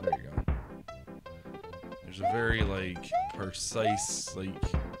 There you go. There's a very like precise like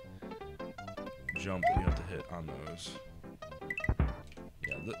jump that you have to hit on those.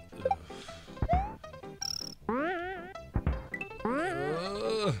 Yeah.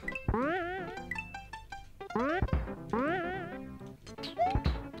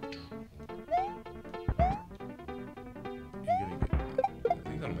 I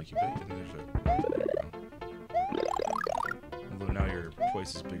think that'll make you big. I think there's a. There you go. Although now you're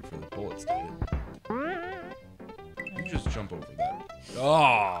twice as big for the bullets to hit. You just jump over that.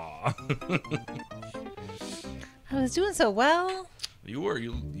 Ah! I was doing so well. You were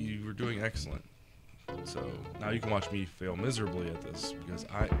were doing excellent. So now you can watch me fail miserably at this because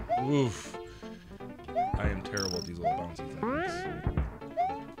I am terrible at these little bouncy things.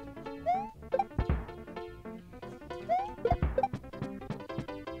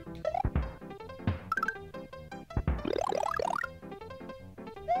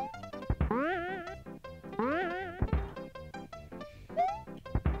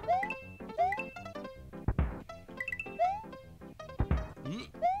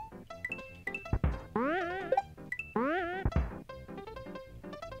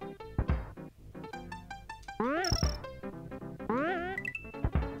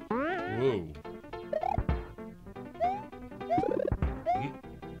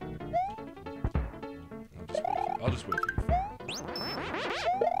 I'll just wait for you.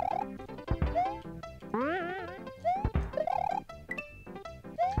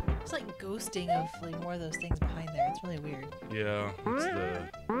 It's like ghosting of like more of those things behind there. It's really weird. Yeah,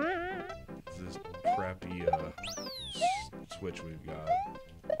 it's this crappy switch we've got.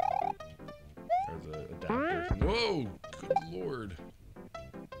 Or the adapter. Whoa! Good lord.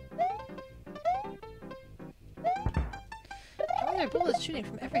 How are there bullets shooting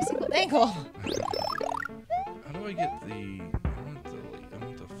from every single angle? How do I get the... I want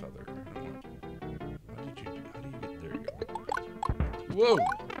the feather. How do you get... There you go. Whoa!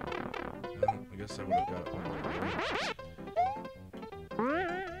 I guess I would have got it one more.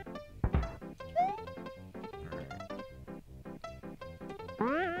 Alright. I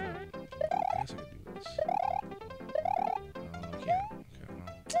guess I could do this. I can't. Okay, well.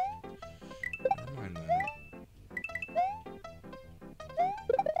 Never mind that.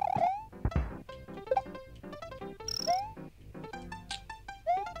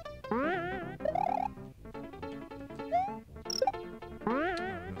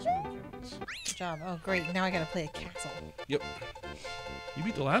 Good job. Oh, great. Now I gotta play a castle. Yep. You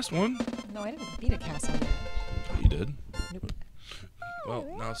beat the last one. No, I didn't beat a castle yet. Oh, you did. Nope. Well,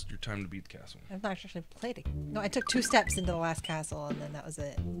 now it's your time to beat the castle. I've not actually played it. No, I took 2 steps into the last castle, and then that was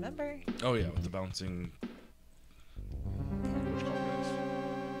it. Remember? Oh yeah, with the bouncing. Which color it is?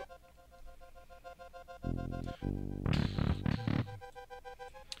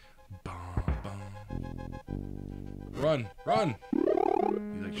 Run! Run! He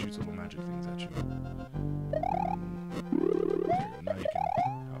like shoots little magic things at you. There you go. Now you can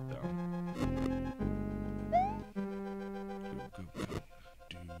hop down. Go, go, go.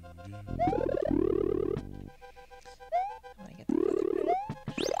 I get the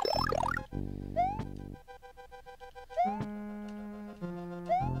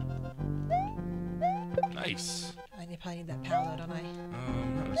feather. Nice. I probably need that POW though, don't I?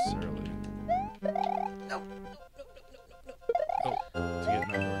 Not necessarily. Nope. Oh, to get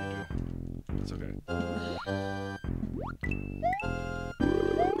another one to do. It's okay.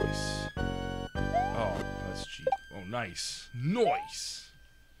 Nice. Oh, that's cheap. Oh, nice. Nice!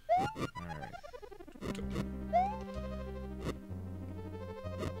 Alright. Go.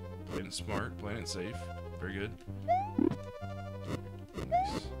 Playing it smart, playing it safe. Very good.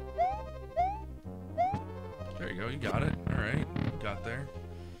 Nice. There you go, you got it. Alright, got there.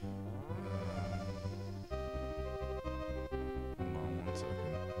 Hold on 1 second.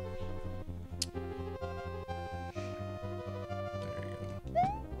 There you go.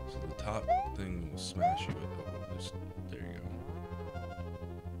 So the top thing will smash you with there you go.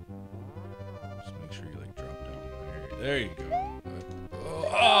 Just make sure you like drop down. There you go.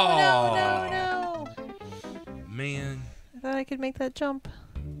 Oh, no. Man, I thought I could make that jump.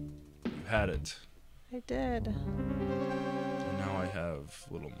 you had it. I did. And now I have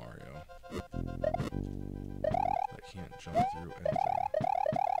little Mario. I can't jump through anything.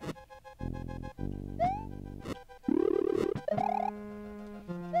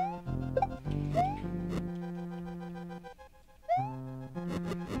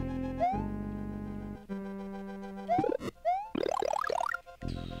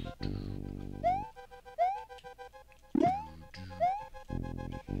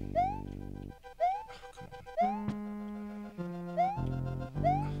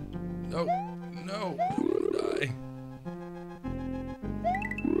 No, no, I don't want to die.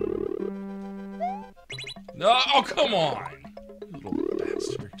 No, oh, come on! You little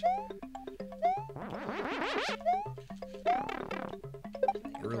bastard.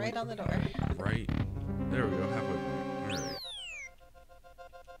 Really? Right on the door. Right. There we go, halfway point. Alright.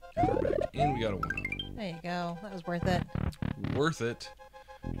 And we're back. And we got a 1-up. There you go. That was worth it. Worth it.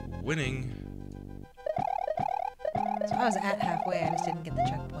 Winning. So I was at halfway. I just didn't get the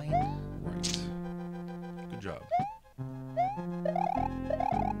checkpoint. Right. Good job.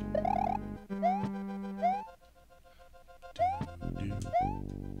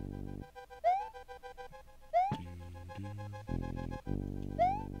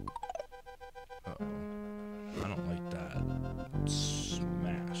 Uh-oh. I don't like that.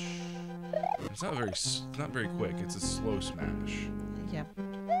 Smash. It's not very quick. It's a slow smash. Yeah.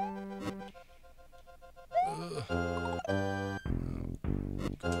 Ugh.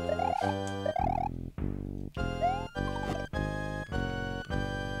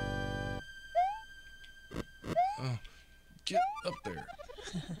 Oh, get up there.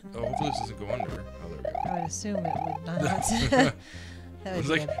 Oh, hopefully this doesn't go under. Oh, there we go. I would assume it would not. That would It's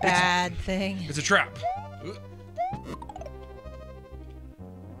be like- a bad thing. It's a trap. Ugh.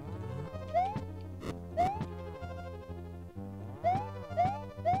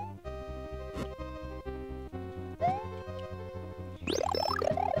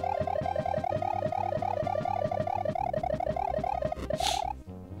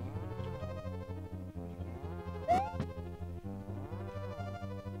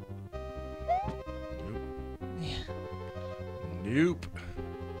 Nope.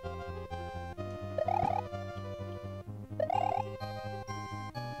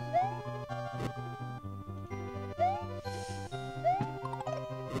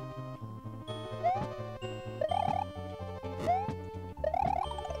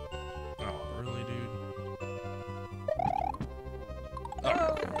 Oh, really, dude?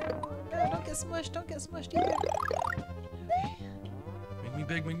 Oh, no, don't get smushed. Don't get smushed either. Make me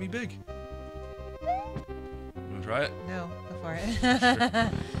big, make me big. You wanna try it? No, go for it.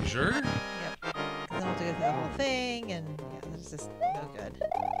 You sure? Yep. Because then we'll have to go through the whole thing, and yeah, it's just no good.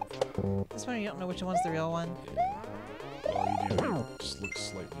 This one, you don't know which one's the real one. Yeah. Well, you do. It just looks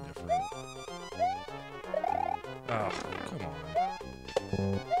slightly different. Ah, come on.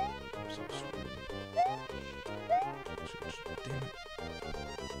 So sweet. Damn it.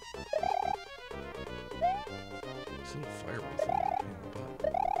 This little fireball thing is a pain in the butt.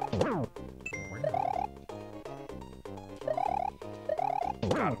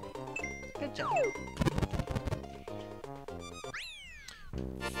 Got him. Good job.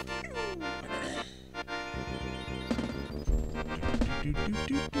 Do, do,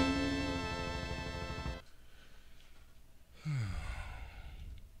 do, do.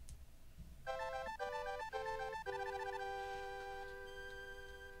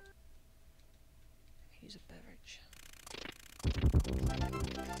 Use a beverage.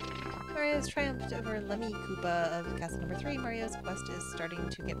 Mario's triumphed over Lemmy Koopa of Castle Number 3. Mario's quest is starting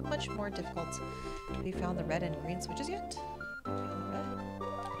to get much more difficult. Have you found the red and green switches yet? I have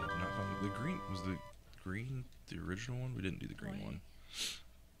not found the green. Was the green the original one? We didn't do the green Right. one.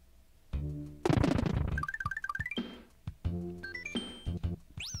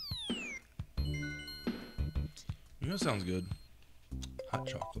 You know what sounds good? Hot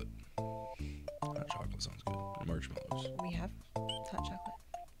chocolate. Hot chocolate sounds good. And marshmallows. We have hot chocolate.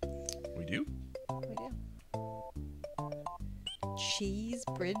 We do? We do. Cheese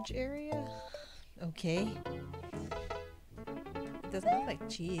bridge area? Okay. It doesn't look like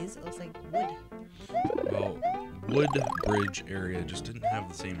cheese. It looks like wood. Well, wood bridge area just didn't have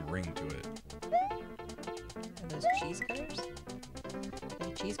the same ring to it. Are those cheese cutters? A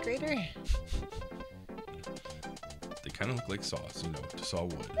cheese grater? They kind of look like saws, you know, to saw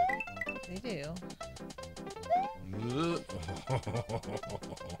wood. They do.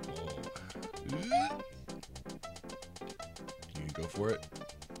 You go for it.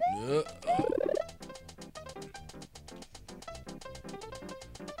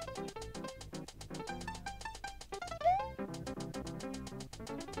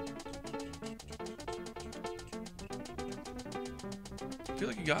 I feel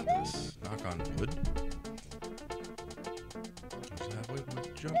like you got this. Knock on wood. Just halfway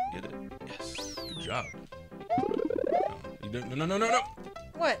point jump. Get it. Yes. Good job. You don't. No.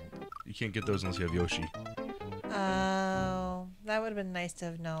 What? You can't get those unless you have Yoshi. Oh, that would have been nice to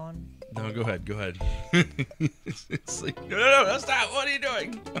have known. No, go ahead. Go ahead. It's like, no, stop. What are you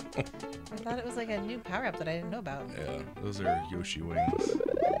doing? I thought it was like a new power up that I didn't know about. Yeah, those are Yoshi wings.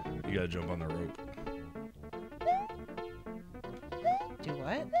 You gotta jump on the rope. Do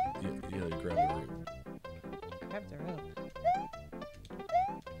what? You gotta grab the rope. Grab the rope.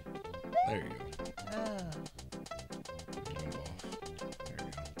 There you go. Oh. Jump off. There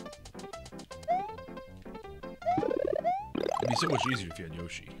you go. It'd be so much easier if you had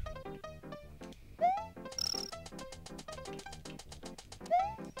Yoshi.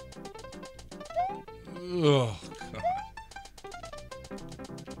 Oh, God.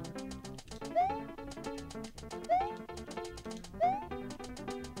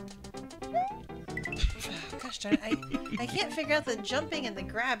 Gosh darn it. I can't figure out the jumping and the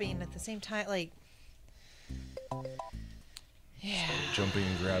grabbing at the same time. Like, yeah. Jumping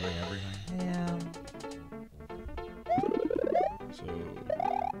and grabbing everything. Yeah. So.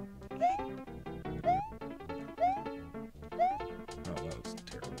 Oh, that was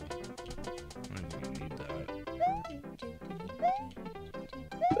terrible. I don't even need that.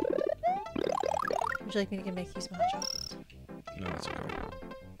 Would you like me to make you some hot chocolate? No, it's okay.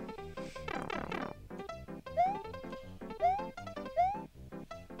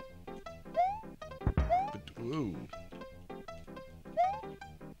 But, whoa.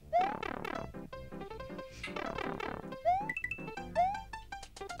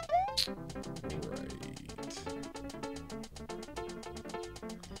 Right.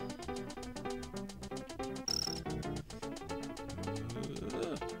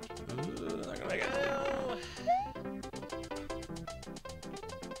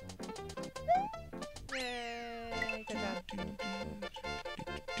 Yay! Good job.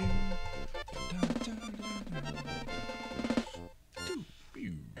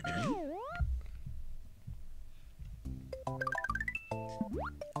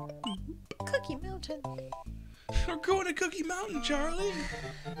 Mansion? We're going to Cookie Mountain, Charlie.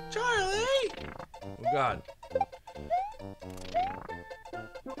 Charlie! Oh, God.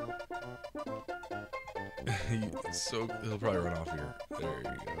 He'll probably run off here. There he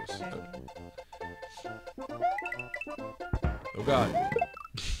goes. Oh, God.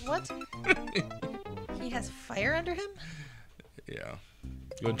 What? He has fire under him? Yeah.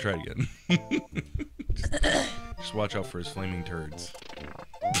 Go ahead and try it again. just watch out for his flaming turds.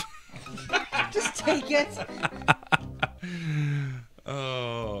 Just take it.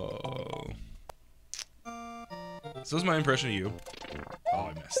 Oh. So is my impression of you. Oh,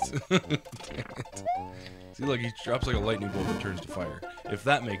 I missed. Dang it. See, look, he drops like a lightning bolt that turns to fire. If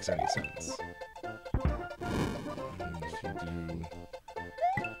that makes any sense. And if you do...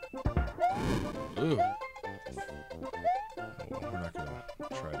 Ooh. Oh, well, we're not gonna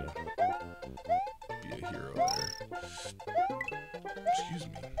try to be a hero there. Excuse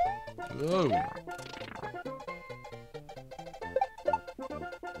me. Oh.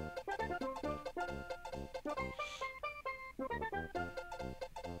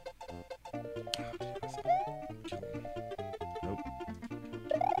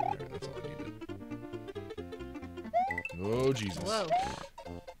 Oh, Jesus. Whoa.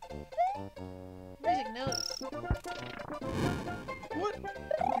 Music notes. What?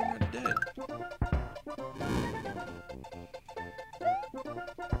 You're not dead.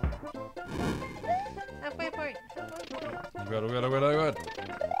 Halfway point. Halfway point. Oh, God, oh, God, oh, God, oh, God.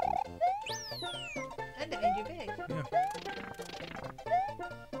 And it made you big. Yeah.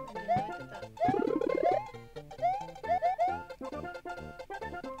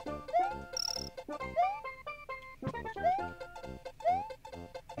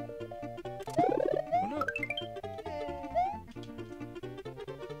 I didn't know it did that.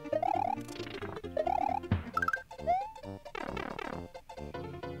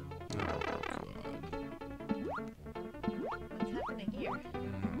 What up? What's happening here?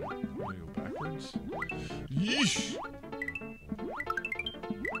 Go backwards. Yeesh!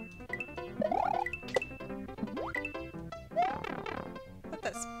 I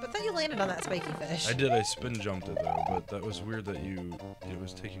thought you landed on that spiky fish. I did. I spin jumped it though, but that was weird that it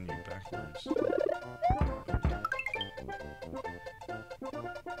was taking you backwards.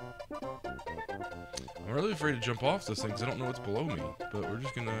 I'm really afraid to jump off this thing because I don't know what's below me. But we're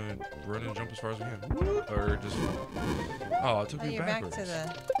just gonna run and jump as far as we can, or just. Oh, it took me you're backwards. back to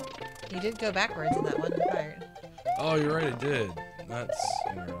the. You did go backwards in that one part. Oh, you're right. I did. That's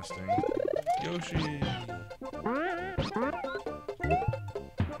interesting. Yoshi.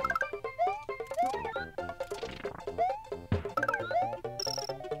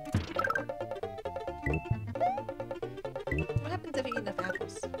 What happens if you eat enough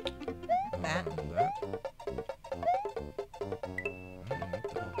apples? That? That? I don't know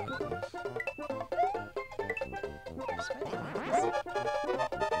what the hell that is. Smiley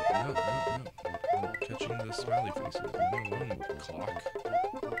No. I'm catching the smiley faces. Leave me alone, clock.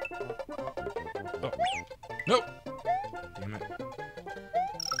 Oh. Nope! Damn it.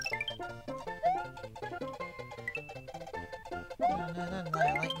 No, not another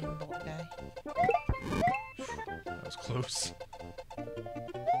lightning bolt guy. That was close.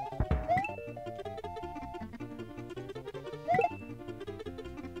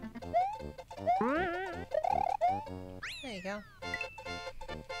 There you go.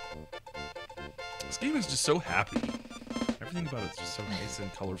 This game is just so happy. Everything about it's just so nice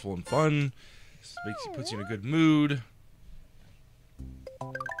and colorful and fun. Just puts you in a good mood.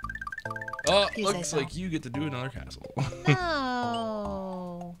 Oh, You say looks so. like you get to do another castle.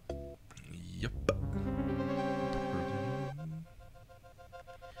 No. Yep.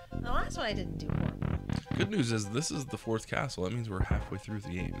 The last one I didn't do horrible. Good news is this is the 4th castle. That means we're halfway through the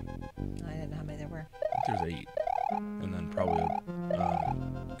game. I didn't know how many there were. I think there's 8. And then probably a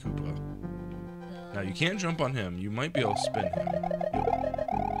Koopa. Now you can't jump on him. You might be able to spin him.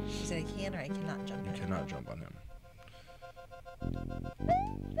 Yep. You said I can or I cannot jump You on it? cannot jump on him.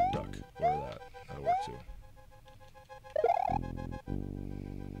 Duck. Or that. That'll work too.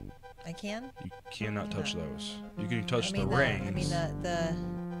 I can? You cannot touch those. You can touch I mean the rings. I mean the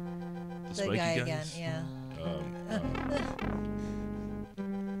spiky guy guys? again, yeah. Oh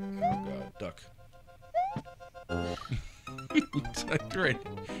god, duck. Right.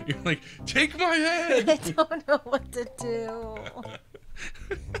 You're like, take my I head! don't know what to do.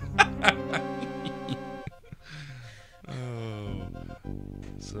 Oh.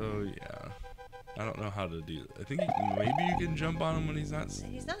 So yeah. I don't know how to do it. I think maybe you can jump on him when he's not.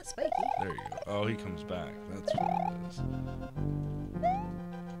 He's not spiky. There you go. Oh, he comes back. That's what it is.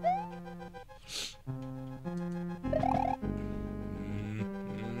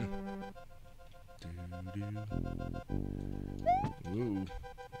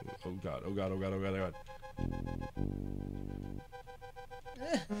 Oh god, oh god, oh god, oh god.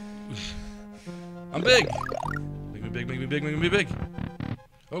 I'm big! Make me big, make me big, make me big!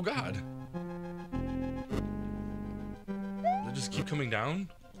 Oh god. Does it just keep coming down?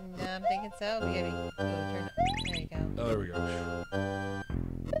 No, I'm thinking so. We gotta go turn it. There you go. Oh, there we go.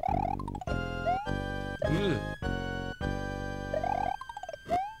 Ugh.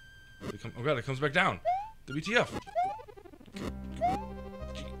 Oh god, it comes back down. WTF.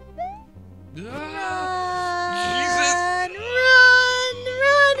 Ah,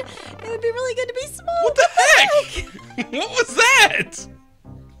 Run! It would be really good to be small. what the heck? What was that?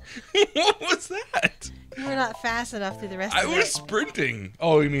 What was that? We're not fast enough through the rest I of was it. sprinting.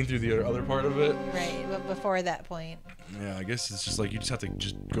 Oh, you mean through the other part of it? Right, but before that point. Yeah, I guess it's just like you just have to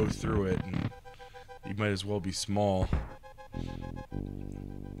just go through it, and you might as well be small.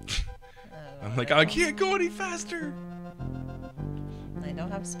 I'm like, I can't go any faster. I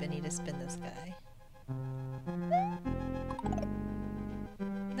don't have Spinny to spin this guy.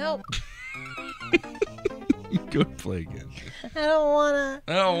 Nope. Go play again. I don't wanna.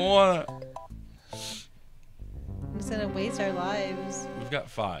 I don't wanna. I'm just gonna waste our lives. We've got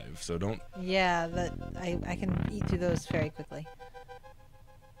 5, so don't. Yeah, that I can eat through those very quickly.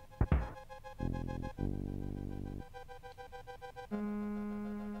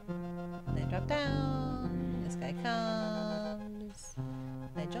 They drop down. This guy comes.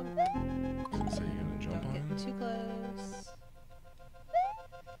 They jump. So you're gonna jump Don't on get it? too close.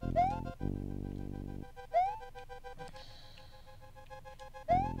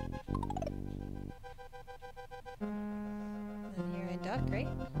 And here I duck, right?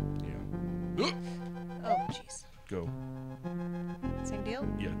 Yeah. Oh, jeez. Go. Same deal?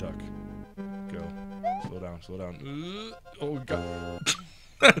 Yeah, duck. Go. Slow down, slow down. Oh god.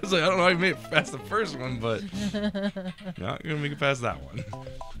 I was like, I don't know how you made it past the first one, but not gonna make it past that one.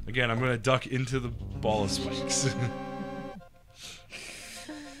 Again, I'm gonna duck into the ball of spikes.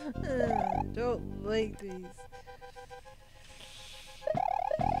 Don't like these.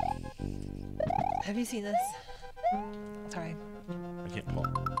 Have you seen this? Sorry. I can't pull.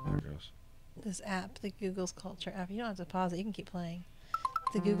 There it goes. This app, the Google's Culture app. You don't have to pause it. You can keep playing.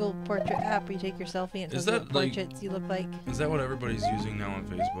 The Google Portrait app where you take your selfie and it Is shows that what like- portraits you look like. Is that what everybody's using now on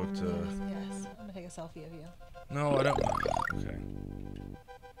Facebook to... Yes. I'm going to take a selfie of you. No, I don't... Okay.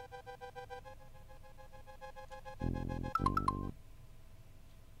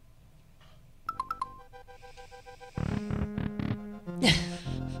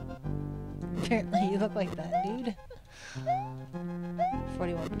 Apparently you look like that, dude.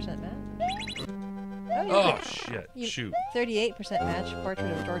 41% match. Oh, you Oh, look shit. you- Shoot. 38% match.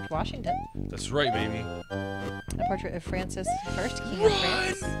 Portrait of George Washington. That's right, baby. A portrait of Francis I, King of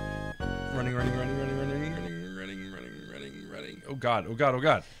France. Running, running, running, running, running, running, running, running, running, running. Oh, God. Oh, God. Oh,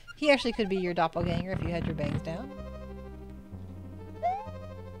 God. He actually could be your doppelganger if you had your bangs down.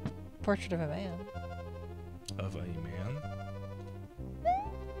 Portrait of a man. Of a man?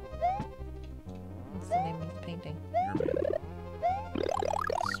 That's the name of the painting. Your man.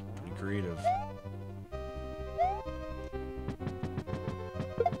 It's pretty creative.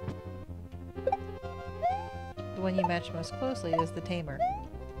 The one you match most closely is the tamer.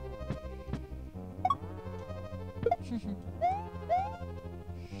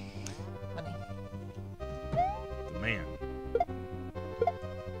 Funny. The man.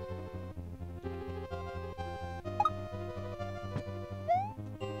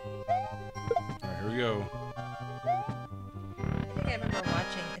 Alright, here we go. I think I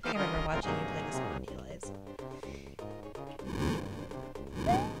remember watching you play this one, Eli's.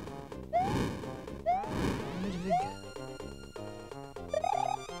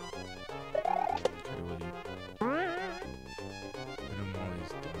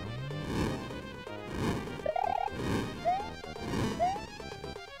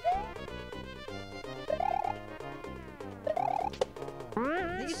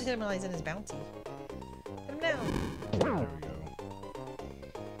 I think you just hit him while he's in his bounty. Hit him down. There we go.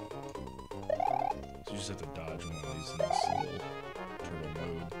 So you just have to dodge one of these in this little turtle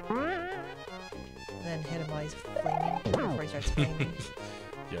mode. And then hit him while he's flaming before he starts flaming.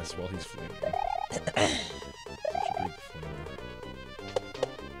 Yes, while he's flaming. Such a big flamer.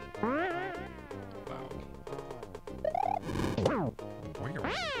 Wow.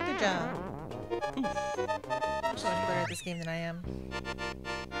 Good job. You're so much better at this game than I am.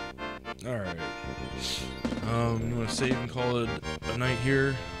 Alright. You want to save and call it a night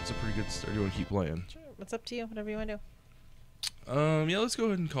here? It's a pretty good start. You want to keep playing? Sure. What's up to you? Whatever you want to do. Yeah, let's go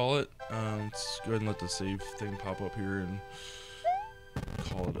ahead and call it. Let's go ahead and let the save thing pop up here and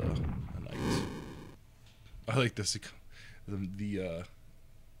call it a night. I like this.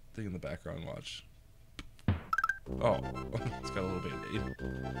 thing in the background. Watch. Oh, it's got a little band-aid.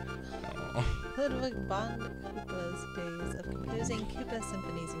 Oh. Ludwig von Koopa's days of composing Koopa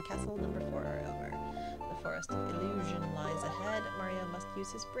symphonies in Castle Number 4 are over. The forest of illusion lies ahead. Mario must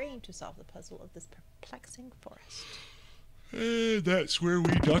use his brain to solve the puzzle of this perplexing forest. And that's where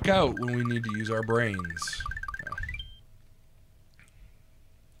we duck out when we need to use our brains. Oh.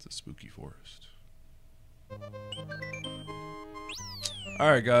 It's a spooky forest.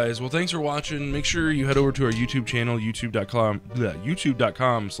 Alright guys, well thanks for watching. Make sure you head over to our YouTube channel,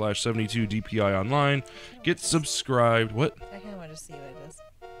 youtube.com/72DPI online. Get subscribed. What? I kind of want to see what it is.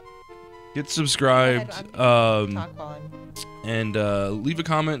 Get subscribed. Talk while I'm... And leave a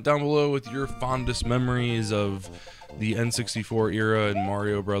comment down below with your fondest memories of the N64 era and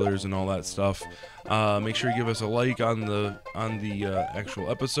Mario Brothers and all that stuff. Make sure you give us a like on the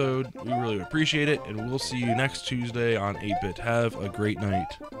actual episode. We really appreciate it, and we'll see you next Tuesday on 8-Bit. Have a great night.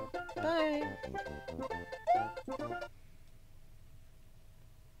 Bye.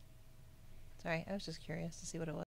 Sorry, I was just curious to see what it was.